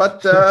remember,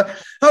 but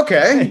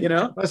okay, you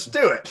know, let's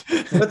do it.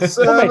 Let's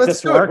do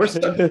it.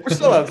 We're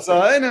still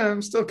outside.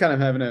 I'm still kind of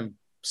having a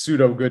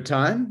pseudo good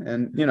time,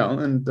 and, you know,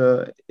 and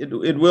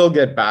it will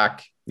get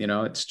back. You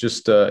know, it's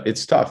just,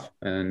 it's tough.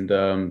 And,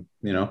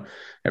 you know,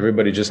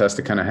 everybody just has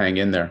to kind of hang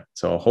in there.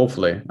 So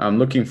hopefully I'm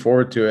looking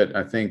forward to it.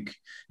 I think,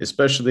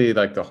 especially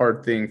like the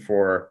hard thing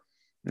for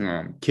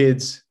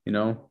kids, you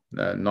know,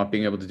 not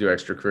being able to do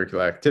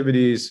extracurricular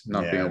activities,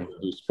 not being able to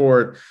do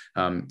sport.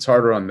 It's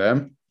harder on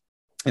them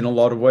in a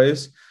lot of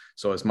ways.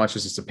 So as much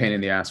as it's a pain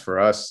in the ass for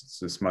us,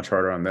 it's much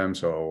harder on them.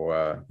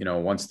 So, you know,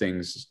 once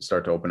things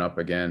start to open up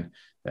again,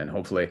 then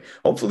hopefully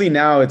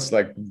now it's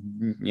like,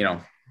 you know,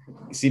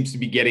 it seems to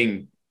be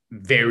getting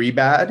very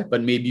bad,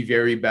 but maybe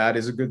very bad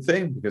is a good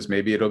thing, because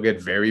maybe it'll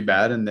get very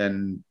bad, and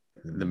then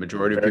the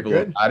majority of people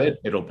have had it,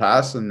 it'll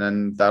pass, and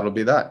then that'll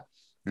be that.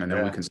 And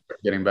then we can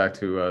start getting back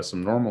to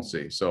some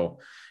normalcy. So,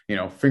 you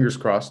know, fingers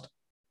crossed.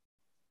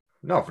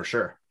 No, for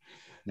sure.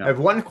 I have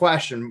one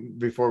question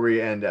before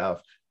we end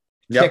up.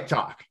 Yep.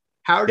 TikTok.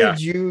 How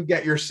did you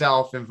get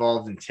yourself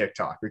involved in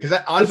TikTok? Because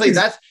honestly,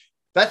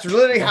 that's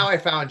literally how I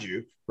found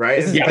you.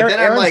 Right. But then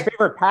I'm like,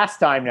 favorite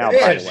pastime now,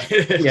 by the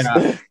way.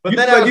 Yeah. But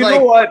then I was like,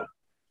 know what?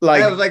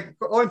 Like, I was like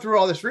going through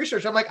all this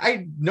research. I'm like,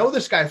 I know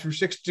this guy through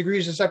 6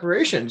 degrees of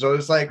separation. So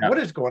it's like, what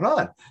is going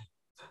on?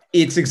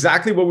 It's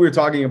exactly what we were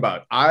talking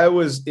about. I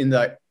was in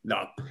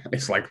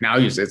it's like, now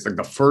you say it's like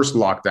the first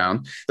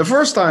lockdown, the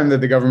first time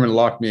that the government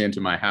locked me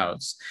into my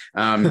house.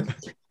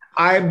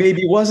 I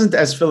maybe wasn't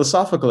as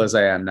philosophical as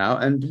I am now.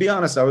 And to be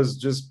honest, I was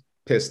just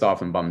pissed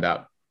off and bummed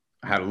out.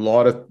 I had a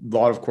lot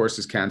of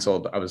courses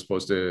canceled. I was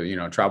supposed to, you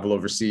know, travel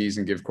overseas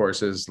and give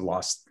courses,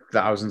 lost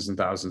thousands and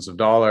thousands of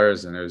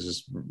dollars. And it was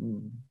just,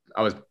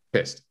 I was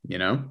pissed, you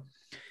know?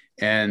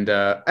 And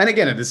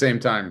again, at the same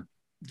time,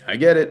 I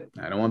get it.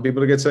 I don't want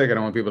people to get sick. I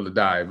don't want people to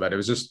die, but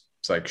it's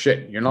like,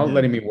 shit, you're not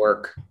letting me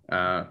work.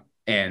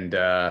 And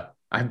I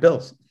have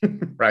bills,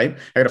 right?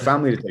 I got a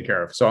family to take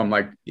care of. So I'm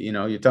like, you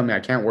know, you tell me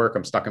I can't work.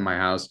 I'm stuck in my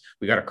house.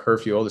 We got a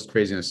curfew, all this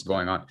craziness is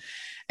going on.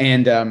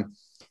 And,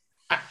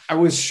 I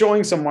was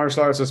showing some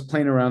martial arts. I was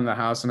playing around the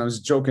house and I was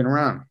joking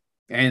around.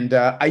 And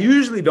I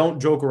usually don't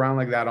joke around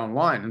like that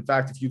online. In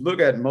fact, if you look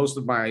at most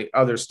of my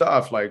other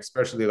stuff, like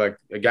especially like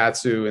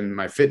Agatsu and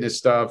my fitness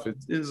stuff, it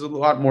is a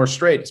lot more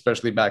straight,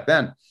 especially back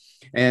then.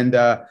 And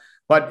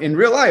but in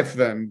real life,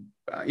 then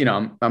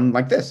I'm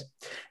like this.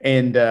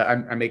 And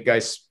I make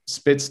guys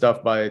spit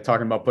stuff by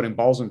talking about putting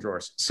balls in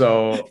drawers.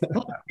 So,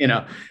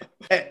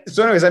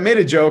 so anyways, I made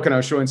a joke and I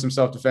was showing some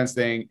self-defense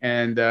thing.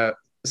 And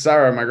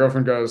Sarah, my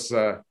girlfriend, goes,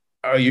 oh,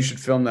 you should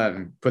film that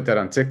and put that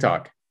on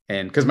TikTok.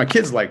 And because my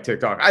kids like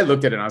TikTok, I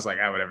looked at it and I was like,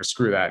 whatever,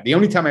 screw that. The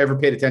only time I ever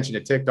paid attention to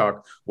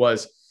TikTok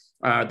was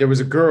there was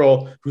a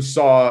girl who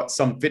saw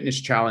some fitness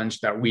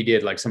challenge that we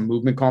did, like some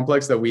movement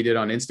complex that we did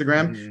on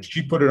Instagram. Mm-hmm.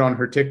 She put it on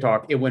her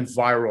TikTok. It went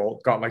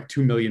viral, got like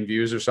 2 million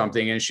views or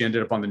something. And she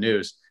ended up on the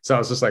news. So I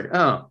was just like,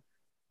 oh,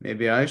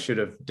 maybe I should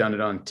have done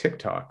it on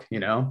TikTok,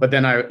 But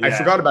then I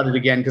forgot about it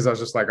again because I was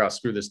just like, oh,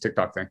 screw this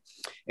TikTok thing.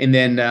 And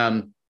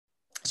then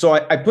so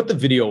I put the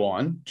video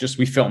on,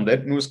 we filmed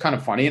it, and it was kind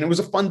of funny. And it was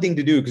a fun thing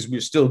to do because we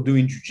were still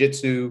doing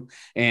jujitsu,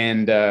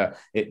 and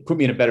it put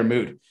me in a better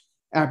mood.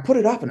 And I put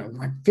it up and it was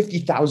like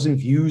 50,000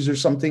 views or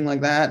something like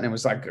that. And it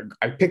was like,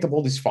 I picked up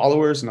all these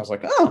followers and I was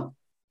like, oh,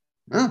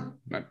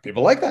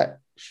 people like that.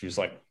 She was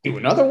like, do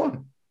another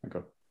one. I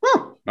go,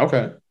 oh,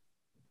 okay.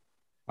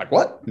 Like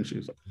what? And she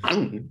was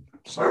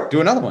like,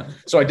 do another one.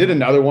 So I did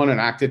another one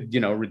and acted,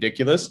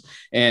 ridiculous.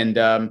 And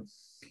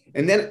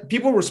then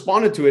people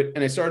responded to it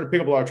and it started to pick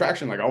up a lot of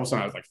traction. Like all of a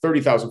sudden I was like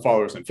 30,000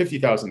 followers and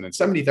 50,000 and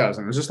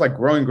 70,000. It was just like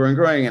growing.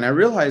 And I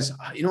realized,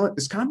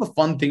 it's kind of a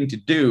fun thing to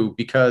do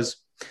because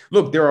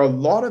look, there are a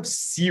lot of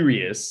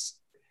serious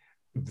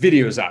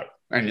videos out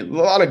and a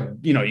lot of,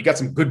 you got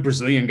some good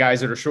Brazilian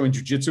guys that are showing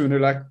jiu-jitsu and they're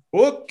like,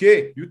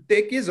 okay, you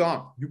take his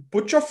arm. You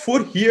put your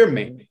foot here,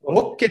 man.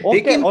 Okay,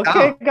 take him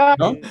down. Guys.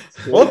 No?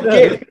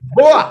 Okay,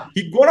 boy,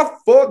 he got a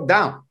foot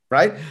down,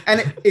 right?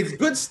 And it's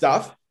good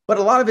stuff. But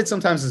a lot of it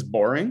sometimes is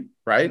boring,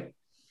 right?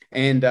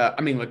 And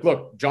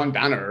look, John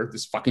Danaher,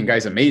 this fucking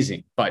guy's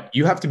amazing, but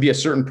you have to be a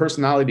certain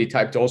personality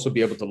type to also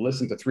be able to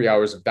listen to 3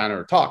 hours of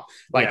Danaher talk.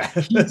 Like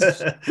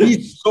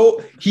he's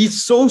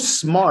so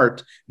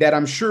smart that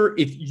I'm sure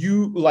if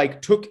you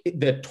took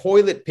the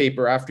toilet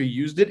paper after you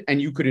used it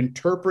and you could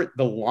interpret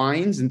the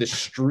lines and the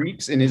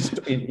streaks in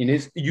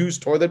his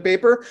used toilet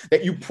paper,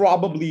 that you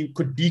probably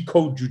could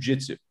decode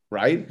jujitsu,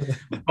 right?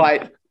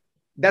 But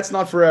that's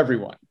not for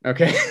everyone.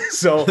 Okay.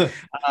 So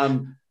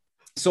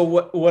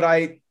what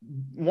I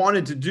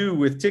wanted to do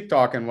with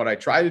TikTok and what I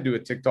try to do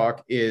with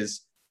TikTok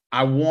is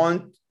I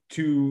want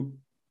to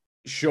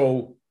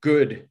show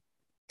good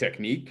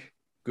technique,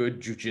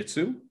 good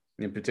jujitsu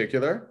in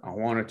particular. I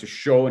wanted to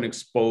show and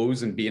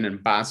expose and be an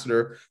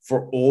ambassador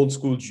for old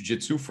school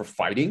jujitsu, for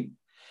fighting.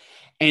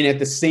 And at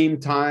the same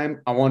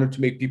time, I wanted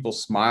to make people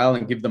smile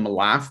and give them a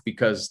laugh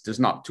because there's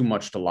not too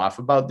much to laugh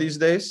about these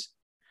days.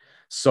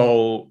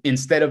 So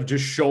instead of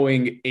just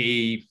showing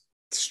a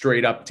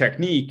straight up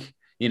technique,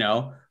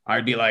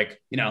 I'd be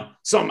like,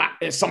 some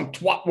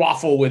twat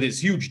waffle with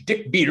his huge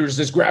dick beaters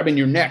is grabbing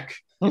your neck.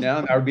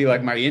 That would be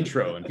like my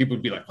intro. And people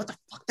would be like, what the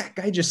fuck that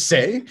guy just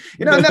say?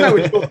 And then I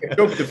would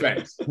joke the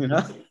fence,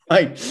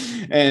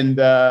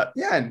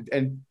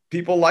 and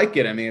people like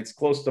it. I mean, it's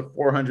close to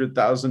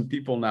 400,000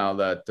 people now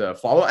that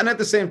follow. And at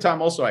the same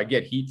time, also, I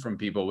get heat from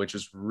people, which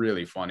is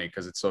really funny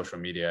because it's social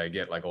media. I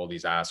get like all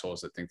these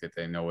assholes that think that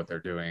they know what they're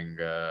doing,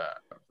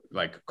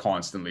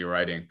 constantly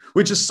writing,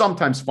 which is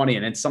sometimes funny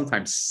and it's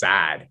sometimes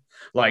sad.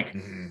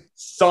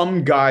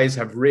 Some guys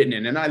have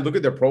written and I look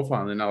at their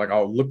profile and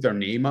I'll look their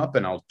name up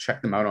and I'll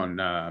check them out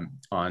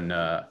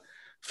on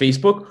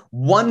Facebook.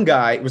 One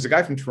guy, it was a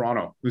guy from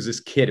Toronto. It was this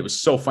kid. It was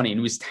so funny. And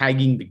he was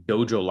tagging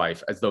McDojo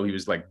Life as though he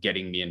was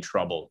getting me in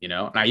trouble, And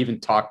I even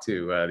talked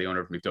to the owner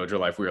of McDojo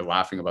Life. We were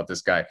laughing about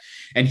this guy.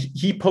 And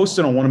he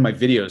posted on one of my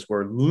videos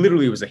where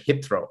literally it was a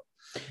hip throw.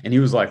 And he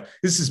was like,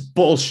 this is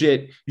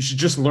bullshit. You should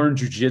just learn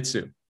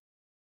jujitsu.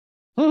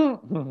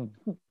 And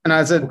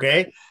I said,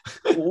 okay,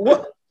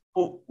 what?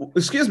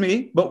 Excuse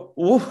me, but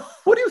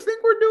what do you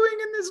think we're doing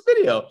in this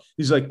video?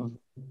 He's like,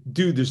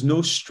 dude, there's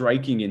no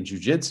striking in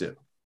jujitsu.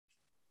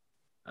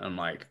 I'm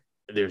like,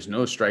 there's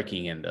no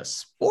striking in the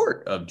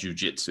sport of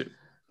jujitsu.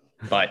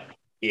 But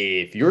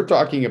if you're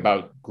talking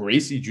about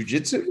Gracie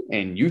Jiu-Jitsu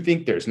and you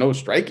think there's no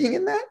striking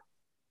in that,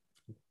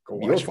 go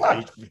watch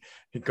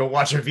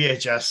a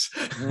VHS.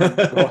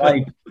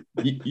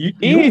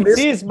 It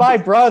is my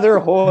brother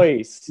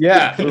Hoist.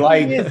 Yeah, he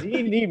is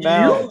in the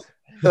mouth.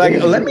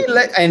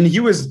 And he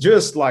was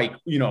just like,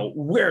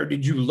 where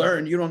did you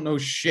learn? You don't know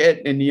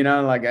shit. And,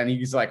 and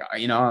he's like,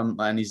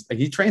 and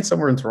he trained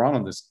somewhere in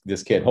Toronto,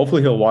 this kid.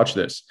 Hopefully he'll watch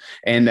this.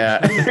 And,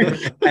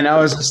 and I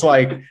was just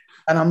like,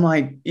 and I'm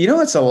like,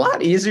 it's a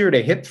lot easier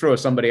to hip throw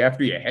somebody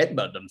after you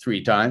headbutt them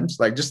 3 times.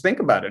 Just think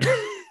about it.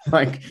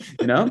 I'm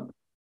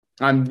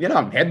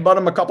headbutt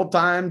them a couple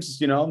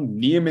times,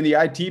 knee them in the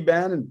IT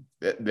band, and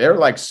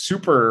they're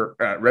super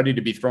ready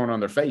to be thrown on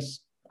their face.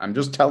 I'm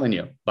just telling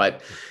you.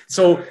 But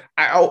so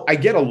I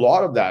get a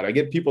lot of that. I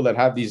get people that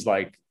have these,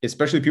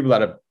 especially people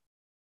that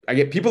I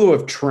get people who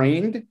have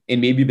trained and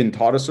maybe been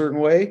taught a certain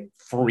way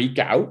freak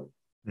out.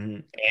 Mm-hmm.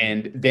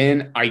 And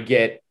then I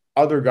get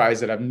other guys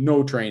that have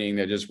no training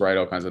that just write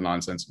all kinds of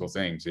nonsensical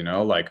things,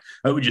 I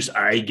would just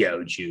eye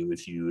gouge you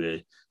if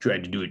you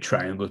tried to do a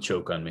triangle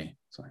choke on me.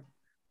 It's like,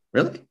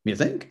 really? You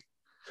think?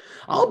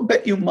 I'll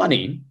bet you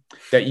money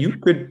that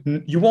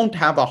you won't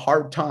have a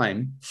hard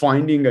time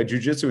finding a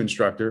jiu-jitsu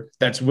instructor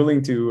that's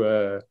willing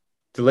to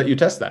let you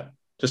test that.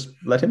 Just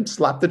let him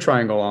slap the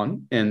triangle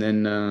on, and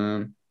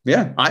then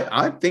yeah,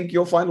 I think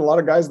you'll find a lot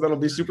of guys that'll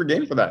be super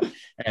game for that,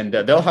 and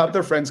they'll have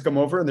their friends come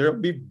over, and there'll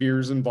be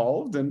beers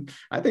involved, and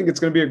I think it's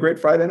going to be a great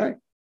Friday night.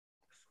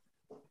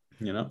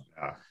 Yeah,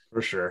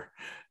 for sure.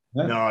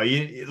 Yeah. No,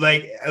 you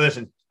like,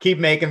 listen, keep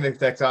making the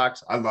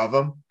TikToks. I love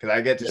them because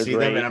I get to see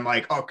them, and I'm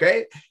like,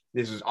 okay,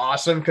 this is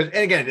awesome. Because,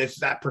 and again, it's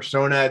that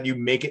persona. You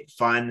make it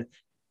fun,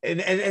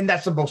 and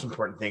that's the most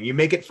important thing. You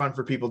make it fun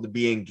for people to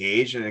be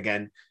engaged. And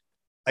again,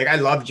 like, I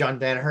love John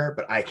Danaher,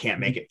 but I can't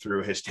make it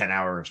through his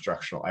 10-hour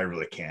instructional. I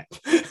really can't.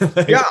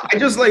 Yeah,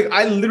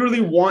 I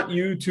literally want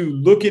you to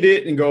look at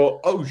it and go,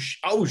 oh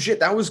shit,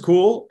 that was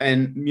cool.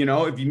 And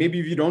if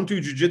you don't do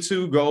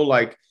jiu-jitsu, go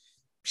like,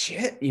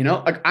 shit,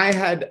 like I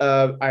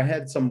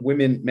had some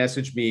women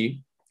message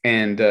me,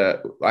 and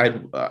I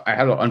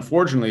had,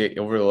 unfortunately,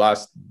 over the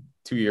last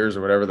 2 years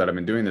or whatever that I've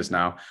been doing this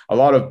now, a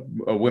lot of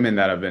women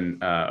that have been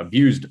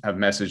abused have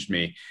messaged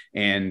me,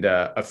 and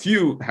a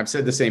few have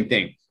said the same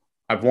thing.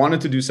 I've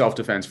wanted to do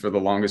self-defense for the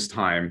longest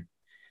time.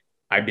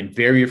 I've been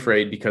very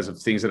afraid because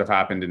of things that have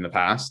happened in the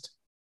past.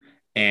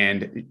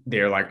 And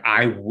they're like,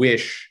 I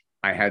wish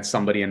I had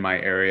somebody in my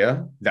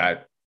area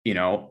that,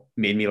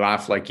 made me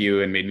laugh like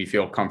you and made me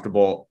feel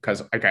comfortable,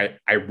 because like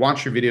I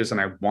watch your videos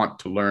and I want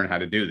to learn how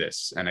to do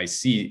this. And I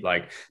see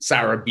like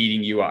Sarah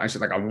beating you up. I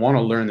said, like, I want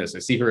to learn this. I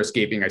see her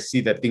escaping. I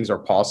see that things are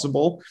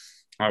possible.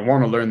 I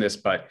want to learn this,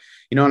 but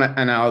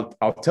and I'll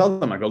tell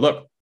them, I go,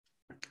 look,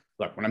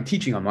 when I'm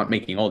teaching, I'm not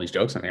making all these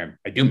jokes. I mean,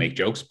 I do make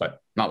jokes, but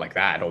not like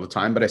that all the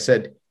time. But I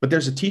said, but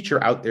there's a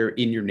teacher out there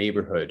in your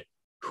neighborhood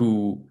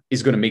who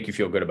is going to make you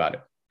feel good about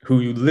it,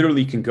 who you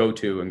literally can go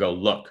to and go,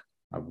 look,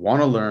 I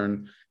want to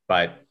learn,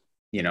 but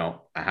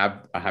I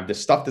have this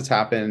stuff that's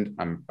happened.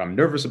 I'm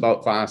nervous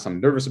about class.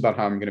 I'm nervous about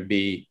how I'm going to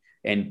be.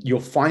 And you'll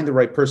find the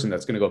right person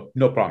that's going to go,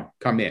 no problem,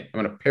 come in.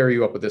 I'm going to pair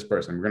you up with this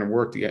person. We're going to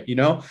work together.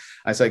 I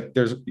was like,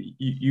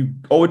 you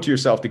owe it to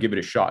yourself to give it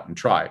a shot and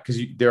try, because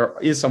there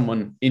is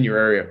someone in your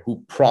area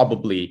who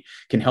probably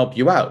can help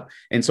you out.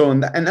 And so,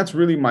 and that's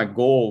really my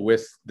goal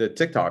with the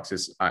TikToks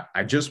is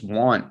I just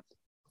want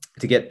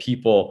to get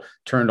people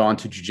turned on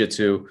to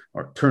jiu-jitsu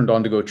or turned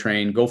on to go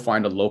train, go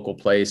find a local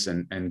place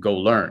and go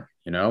learn.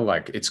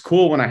 Like, it's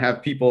cool when I have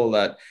some people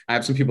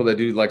that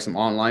do like some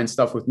online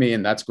stuff with me,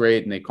 and that's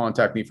great. And they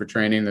contact me for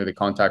training, or they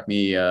contact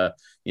me, to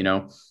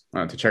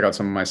check out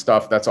some of my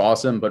stuff. That's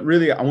awesome. But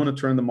really, I want to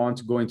turn them on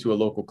to going to a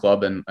local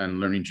club and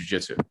learning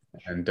jiu-jitsu.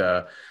 And,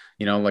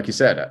 like you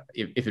said,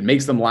 if it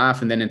makes them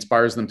laugh and then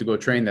inspires them to go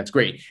train, that's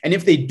great. And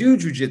if they do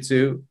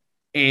jiu-jitsu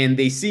and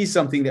they see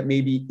something that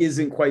maybe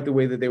isn't quite the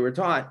way that they were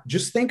taught,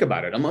 just think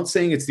about it. I'm not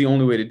saying it's the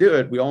only way to do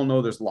it. We all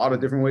know there's a lot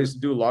of different ways to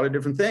do a lot of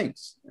different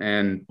things,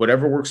 and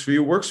whatever works for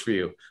you works for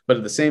you. But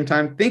at the same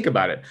time, think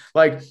about it.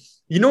 Like,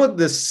 what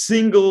the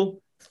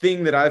single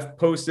thing that I've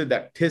posted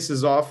that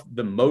pisses off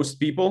the most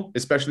people,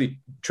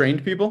 especially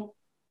trained people?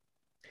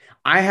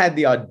 I had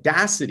the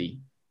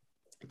audacity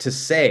to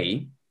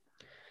say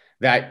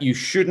that you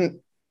shouldn't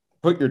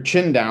put your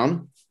chin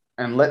down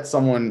and let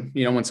someone,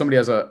 when somebody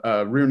has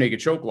a rear naked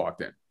choke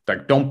locked in,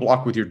 like, don't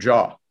block with your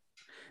jaw.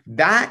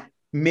 That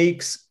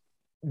makes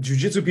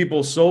jiu-jitsu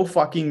people so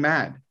fucking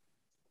mad.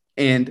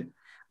 And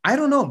I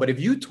don't know, but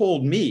if you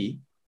told me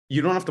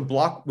you don't have to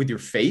block with your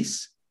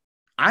face,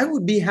 I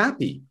would be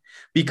happy.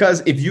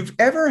 Because if you've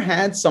ever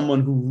had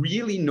someone who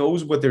really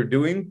knows what they're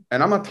doing,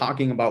 and I'm not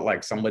talking about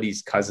like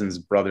somebody's cousin's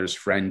brother's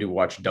friend who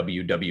watched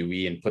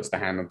WWE and puts the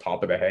hand on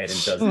top of the head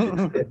and does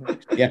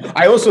it. Yeah.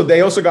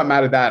 They also got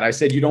mad at that. I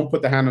said, you don't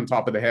put the hand on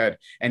top of the head.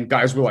 And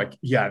guys were like,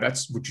 yeah,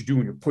 that's what you do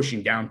when you're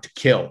pushing down to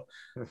kill.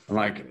 I'm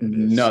like,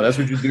 no, that's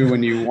what you do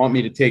when you want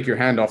me to take your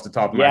hand off the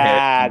top of my head.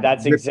 Yeah,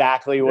 that's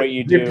exactly what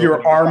you do. Rip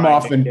your arm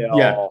off and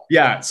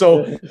yeah.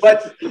 So,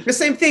 but the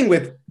same thing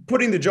with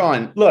putting the jaw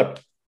in. Look,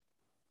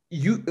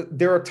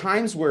 there are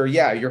times where,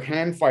 you're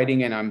hand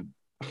fighting and I'm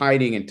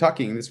hiding and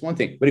tucking. That's one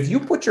thing. But if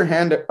you put your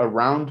hand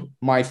around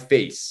my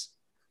face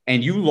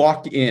and you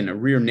lock in a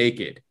rear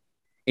naked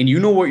and you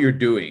know what you're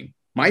doing,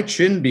 my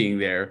chin being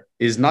there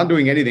is not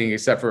doing anything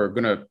except for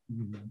going to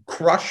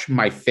crush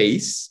my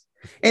face.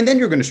 And then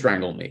you're going to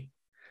strangle me.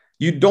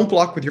 You don't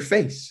block with your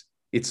face.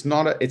 It's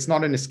not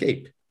an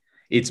escape.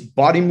 It's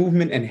body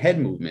movement and head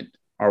movement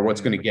are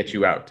what's going to get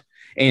you out.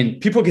 And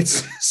people get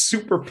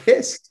super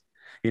pissed.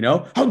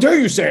 How dare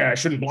you say I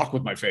shouldn't block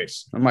with my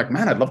face? I'm like,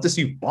 man, I'd love to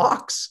see you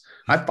box.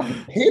 I'd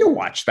fucking pay to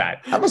watch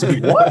that. That must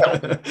be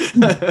wild.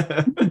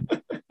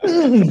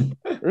 In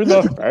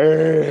the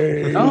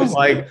face. I was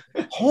like,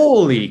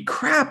 holy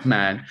crap,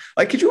 man.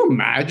 Like, could you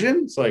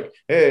imagine? It's like,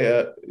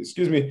 hey,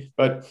 excuse me,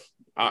 but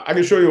I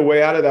can show you a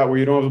way out of that where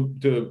you don't have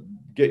to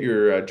get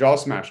your jaw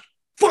smashed.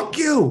 Fuck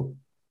you.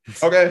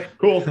 Okay,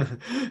 cool.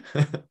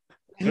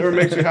 Whatever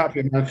makes you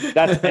happy, man.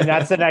 That's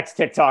the next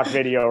TikTok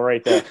video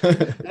right there.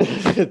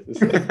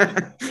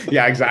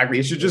 Yeah, exactly.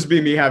 It should just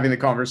be me having the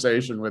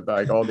conversation with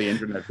like all the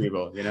internet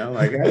people,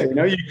 like,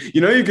 hey,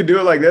 you could do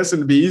it like this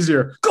and it'd be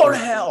easier. Go to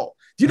hell.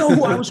 Do you know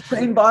who I was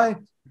trained by?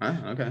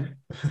 Okay.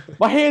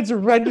 My hands are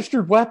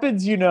registered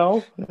weapons, you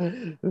know.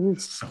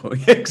 So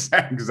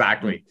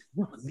exactly.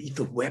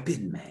 Lethal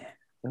weapon,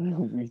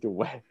 man. Lethal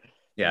weapon.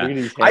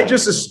 Yeah.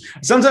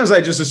 Sometimes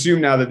I just assume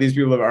now that these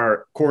people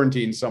are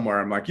quarantined somewhere.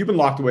 I'm like, you've been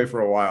locked away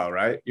for a while,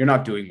 right? You're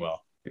not doing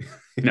well.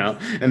 You know,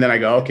 and then I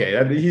go, okay,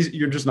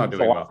 you're just not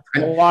doing well. A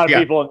lot of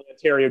people in the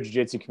Ontario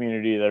Jiu-Jitsu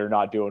community that are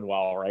not doing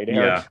well, right,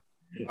 Eric?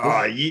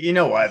 Yeah. You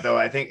know what though?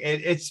 I think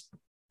it's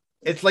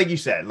like you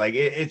said, like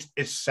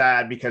it's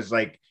sad because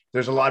like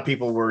there's a lot of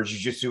people where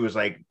jiu-jitsu was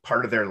like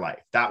part of their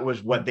life. That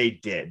was what they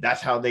did.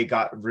 That's how they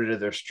got rid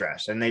of their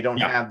stress, and they don't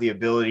have the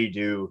ability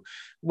to,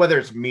 whether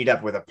it's meet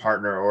up with a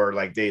partner or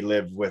like they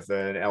live with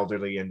an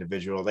elderly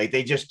individual, like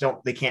they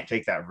can't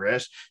take that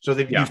risk. So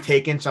you've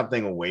taken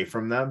something away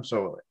from them.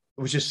 So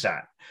it was just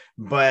sad.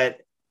 But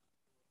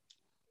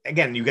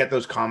again, you get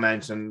those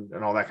comments and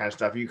all that kind of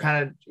stuff.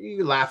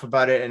 You laugh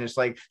about it, and it's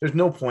like there's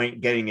no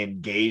point getting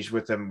engaged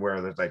with them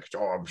where they're like,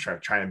 oh, I'm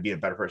trying to be a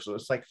better person.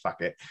 It's like,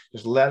 fuck it,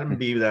 just let them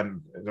be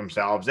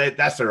themselves.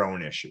 That's their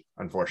own issue,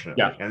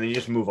 unfortunately. And then you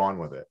just move on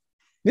with it.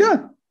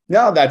 No,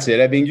 that's it.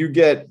 I mean, you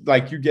get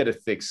a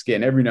thick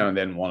skin. Every now and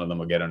then one of them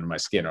will get under my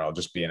skin, or I'll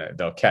just be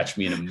they'll catch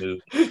me in a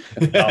mood.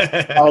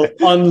 I'll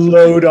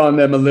unload on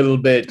them a little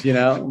bit, you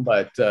know,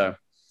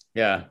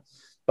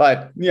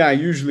 but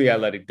usually I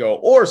let it go.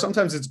 Or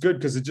sometimes it's good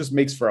because it just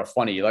makes for a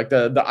funny, like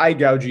the eye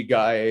gouging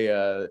guy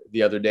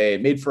the other day,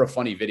 it made for a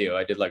funny video.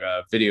 I did like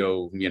a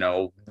video, you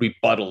know,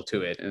 rebuttal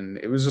to it. And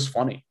it was just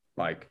funny.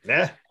 Like,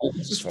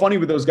 it's just funny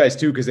with those guys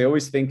too, because they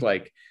always think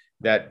like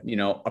that, you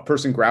know, a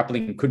person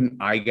grappling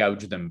couldn't eye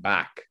gouge them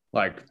back.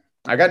 Like,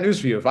 I got news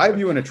for you. If I have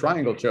you in a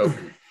triangle choke,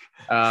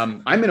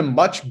 I'm in a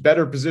much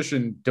better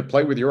position to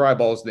play with your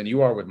eyeballs than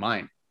you are with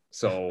mine.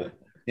 So,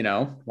 you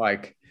know,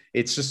 like,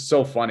 it's just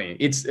so funny.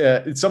 It's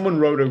someone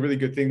wrote a really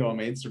good thing on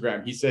my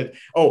Instagram. He said,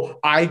 "Oh,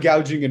 eye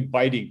gouging and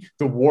biting,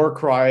 the war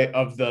cry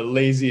of the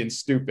lazy and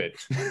stupid."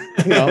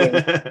 You know,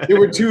 they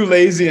were too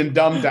lazy and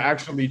dumb to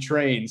actually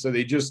train, so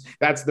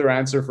that's their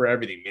answer for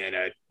everything. Man,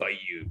 I'd bite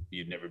you.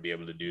 You'd never be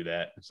able to do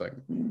that. It's like,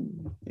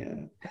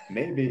 yeah,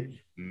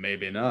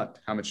 maybe not.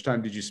 How much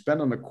time did you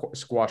spend on the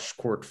squash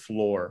court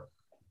floor?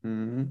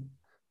 Mm-hmm.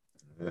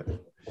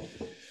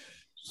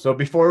 So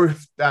before we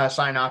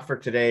sign off for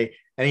today,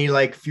 any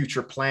like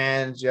future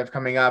plans you have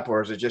coming up,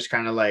 or is it just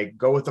kind of like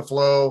go with the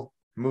flow,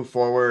 move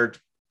forward?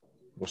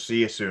 We'll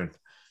see you soon.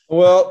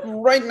 Well,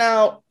 right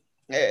now,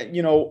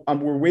 you know,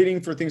 we're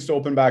waiting for things to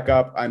open back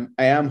up. I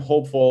am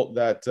hopeful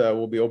that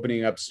we'll be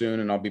opening up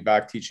soon, and I'll be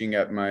back teaching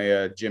at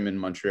my gym in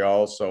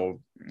Montreal. So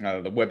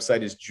the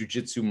website is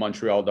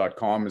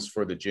jujitsumontreal.com is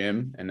for the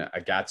gym, and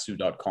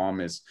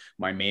agatsu.com is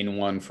my main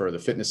one for the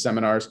fitness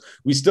seminars.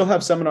 We still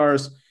have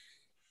seminars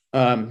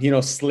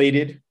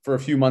slated for a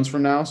few months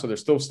from now. So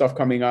there's still stuff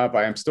coming up.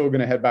 I am still going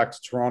to head back to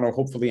Toronto,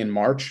 hopefully in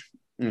March,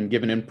 and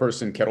give an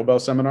in-person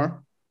kettlebell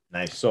seminar.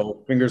 Nice.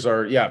 So fingers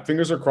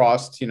are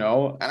crossed, you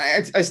know,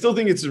 and I still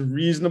think it's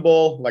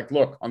reasonable. Like,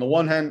 look, on the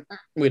one hand,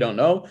 we don't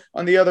know.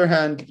 On the other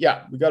hand,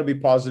 we got to be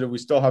positive. We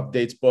still have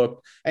dates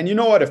booked. And you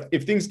know what,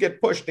 if things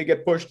get pushed, they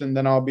get pushed, and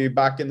then I'll be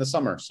back in the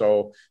summer.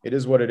 So it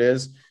is what it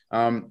is.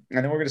 And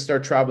then we're going to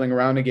start traveling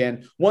around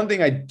again. One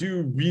thing I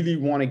do really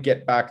want to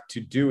get back to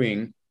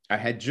doing, I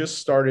had just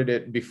started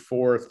it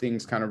before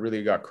things kind of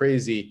really got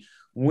crazy.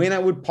 When I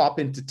would pop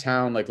into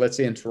town, like let's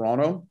say in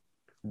Toronto,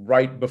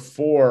 right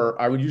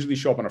before, I would usually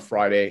show up on a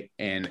Friday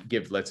and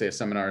give, let's say, a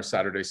seminar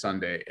Saturday,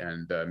 Sunday,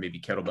 and maybe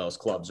kettlebells,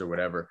 clubs, or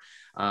whatever.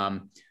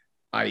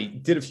 I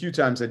did a few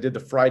times. I did the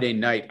Friday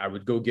night. I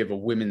would go give a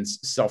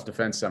women's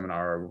self-defense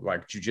seminar, or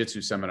like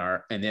jiu-jitsu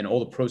seminar, and then all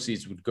the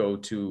proceeds would go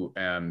to,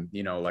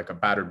 like a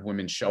battered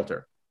women's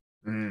shelter.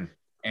 Mm.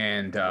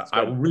 And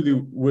I really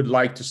would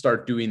like to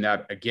start doing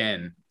that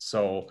again.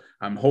 So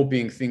I'm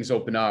hoping things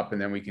open up and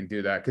then we can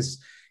do that.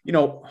 Because, you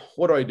know,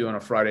 what do I do on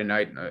a Friday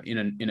night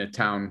in a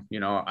town?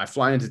 You know, I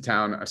fly into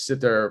town, I sit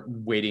there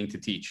waiting to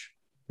teach.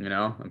 You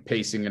know, I'm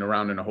pacing it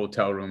around in a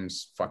hotel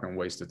room's fucking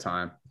waste of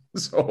time.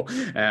 So,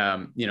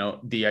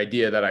 the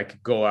idea that I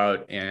could go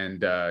out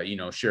and,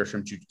 share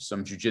some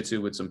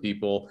jujitsu with some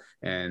people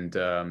and,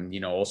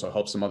 also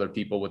help some other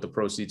people with the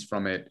proceeds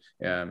from it,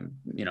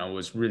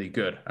 was really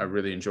good. I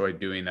really enjoyed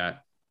doing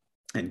that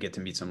and get to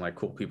meet some like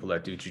cool people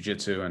that do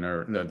jujitsu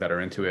and that are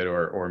into it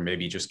or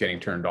maybe just getting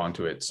turned on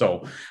to it.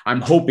 So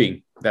I'm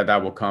hoping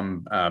that will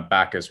come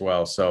back as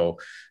well. So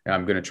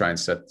I'm going to try and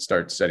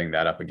start setting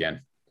that up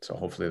again. So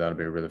hopefully that'll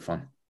be really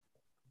fun.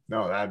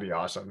 No, that'd be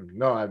awesome.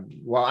 No,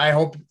 I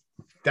hope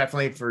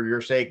definitely for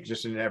your sake,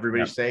 just in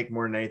everybody's sake,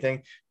 more than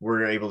anything,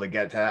 we're able to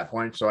get to that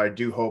point. So I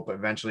do hope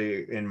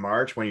eventually in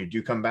March, when you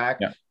do come back,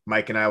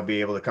 Mike and I will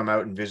be able to come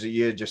out and visit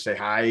you, just say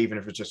hi, even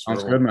if it's just for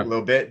a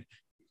little bit.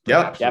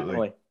 Yeah,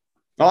 definitely.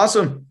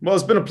 Awesome. Well,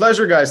 it's been a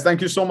pleasure, guys.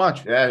 Thank you so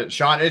much. Yeah,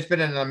 Sean, it's been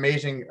an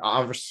amazing,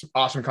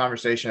 awesome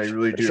conversation. I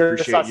really do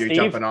appreciate you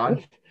jumping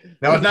on.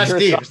 No, it's not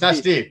Steve. It's not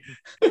Steve.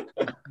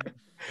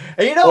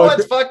 And you know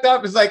what's fucked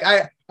up is like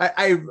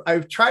I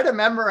try to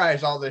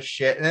memorize all this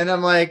shit, and then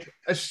I'm like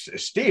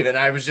Steve, and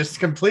I was just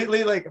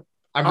completely like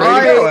I'm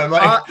ready to go. I'm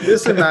like,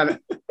 listen, man.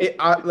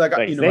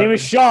 His name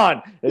is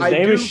Sean. His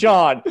name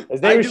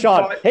is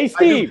Sean. Hey,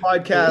 Steve. I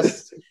do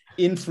podcasts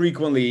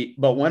infrequently,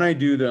 but when I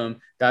do them,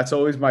 that's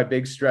always my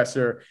big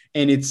stressor.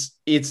 And it's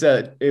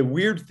a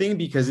weird thing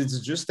because it's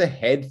just a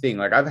head thing.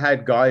 Like I've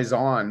had guys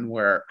on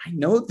where I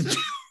know the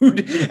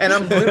dude and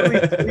I'm literally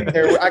sitting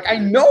there like I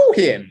know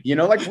him,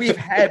 like we've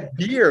had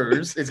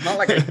beers. It's not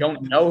like I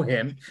don't know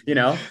him,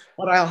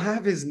 but I'll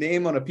have his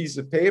name on a piece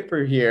of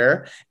paper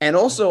here. And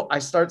also I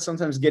start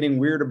sometimes getting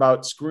weird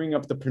about screwing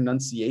up the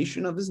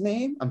pronunciation of his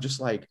name. I'm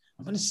just like,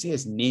 I'm going to say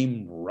his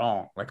name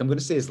wrong. Like I'm going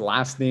to say his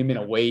last name in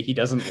a way he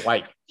doesn't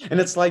like. And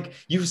it's like,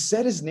 you've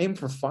said his name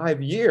for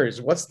 5 years.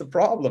 What's the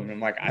problem? And I'm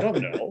like, I don't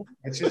know.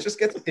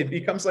 It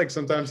becomes like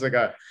sometimes like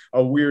a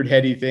weird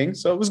heady thing.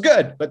 So it was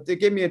good, but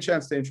it gave me a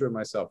chance to intro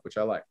myself, which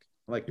I like.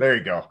 There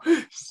you go.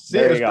 See,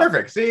 it was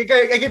perfect. See,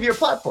 I give you a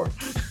platform.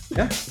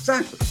 Yeah,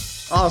 exactly.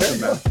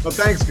 Awesome, man. Well,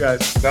 thanks,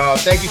 guys. No,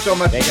 thank you so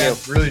much. Thank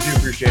you. Really do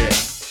appreciate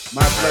it.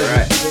 My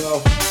pleasure.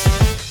 All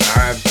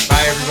right.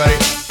 Bye,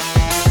 everybody.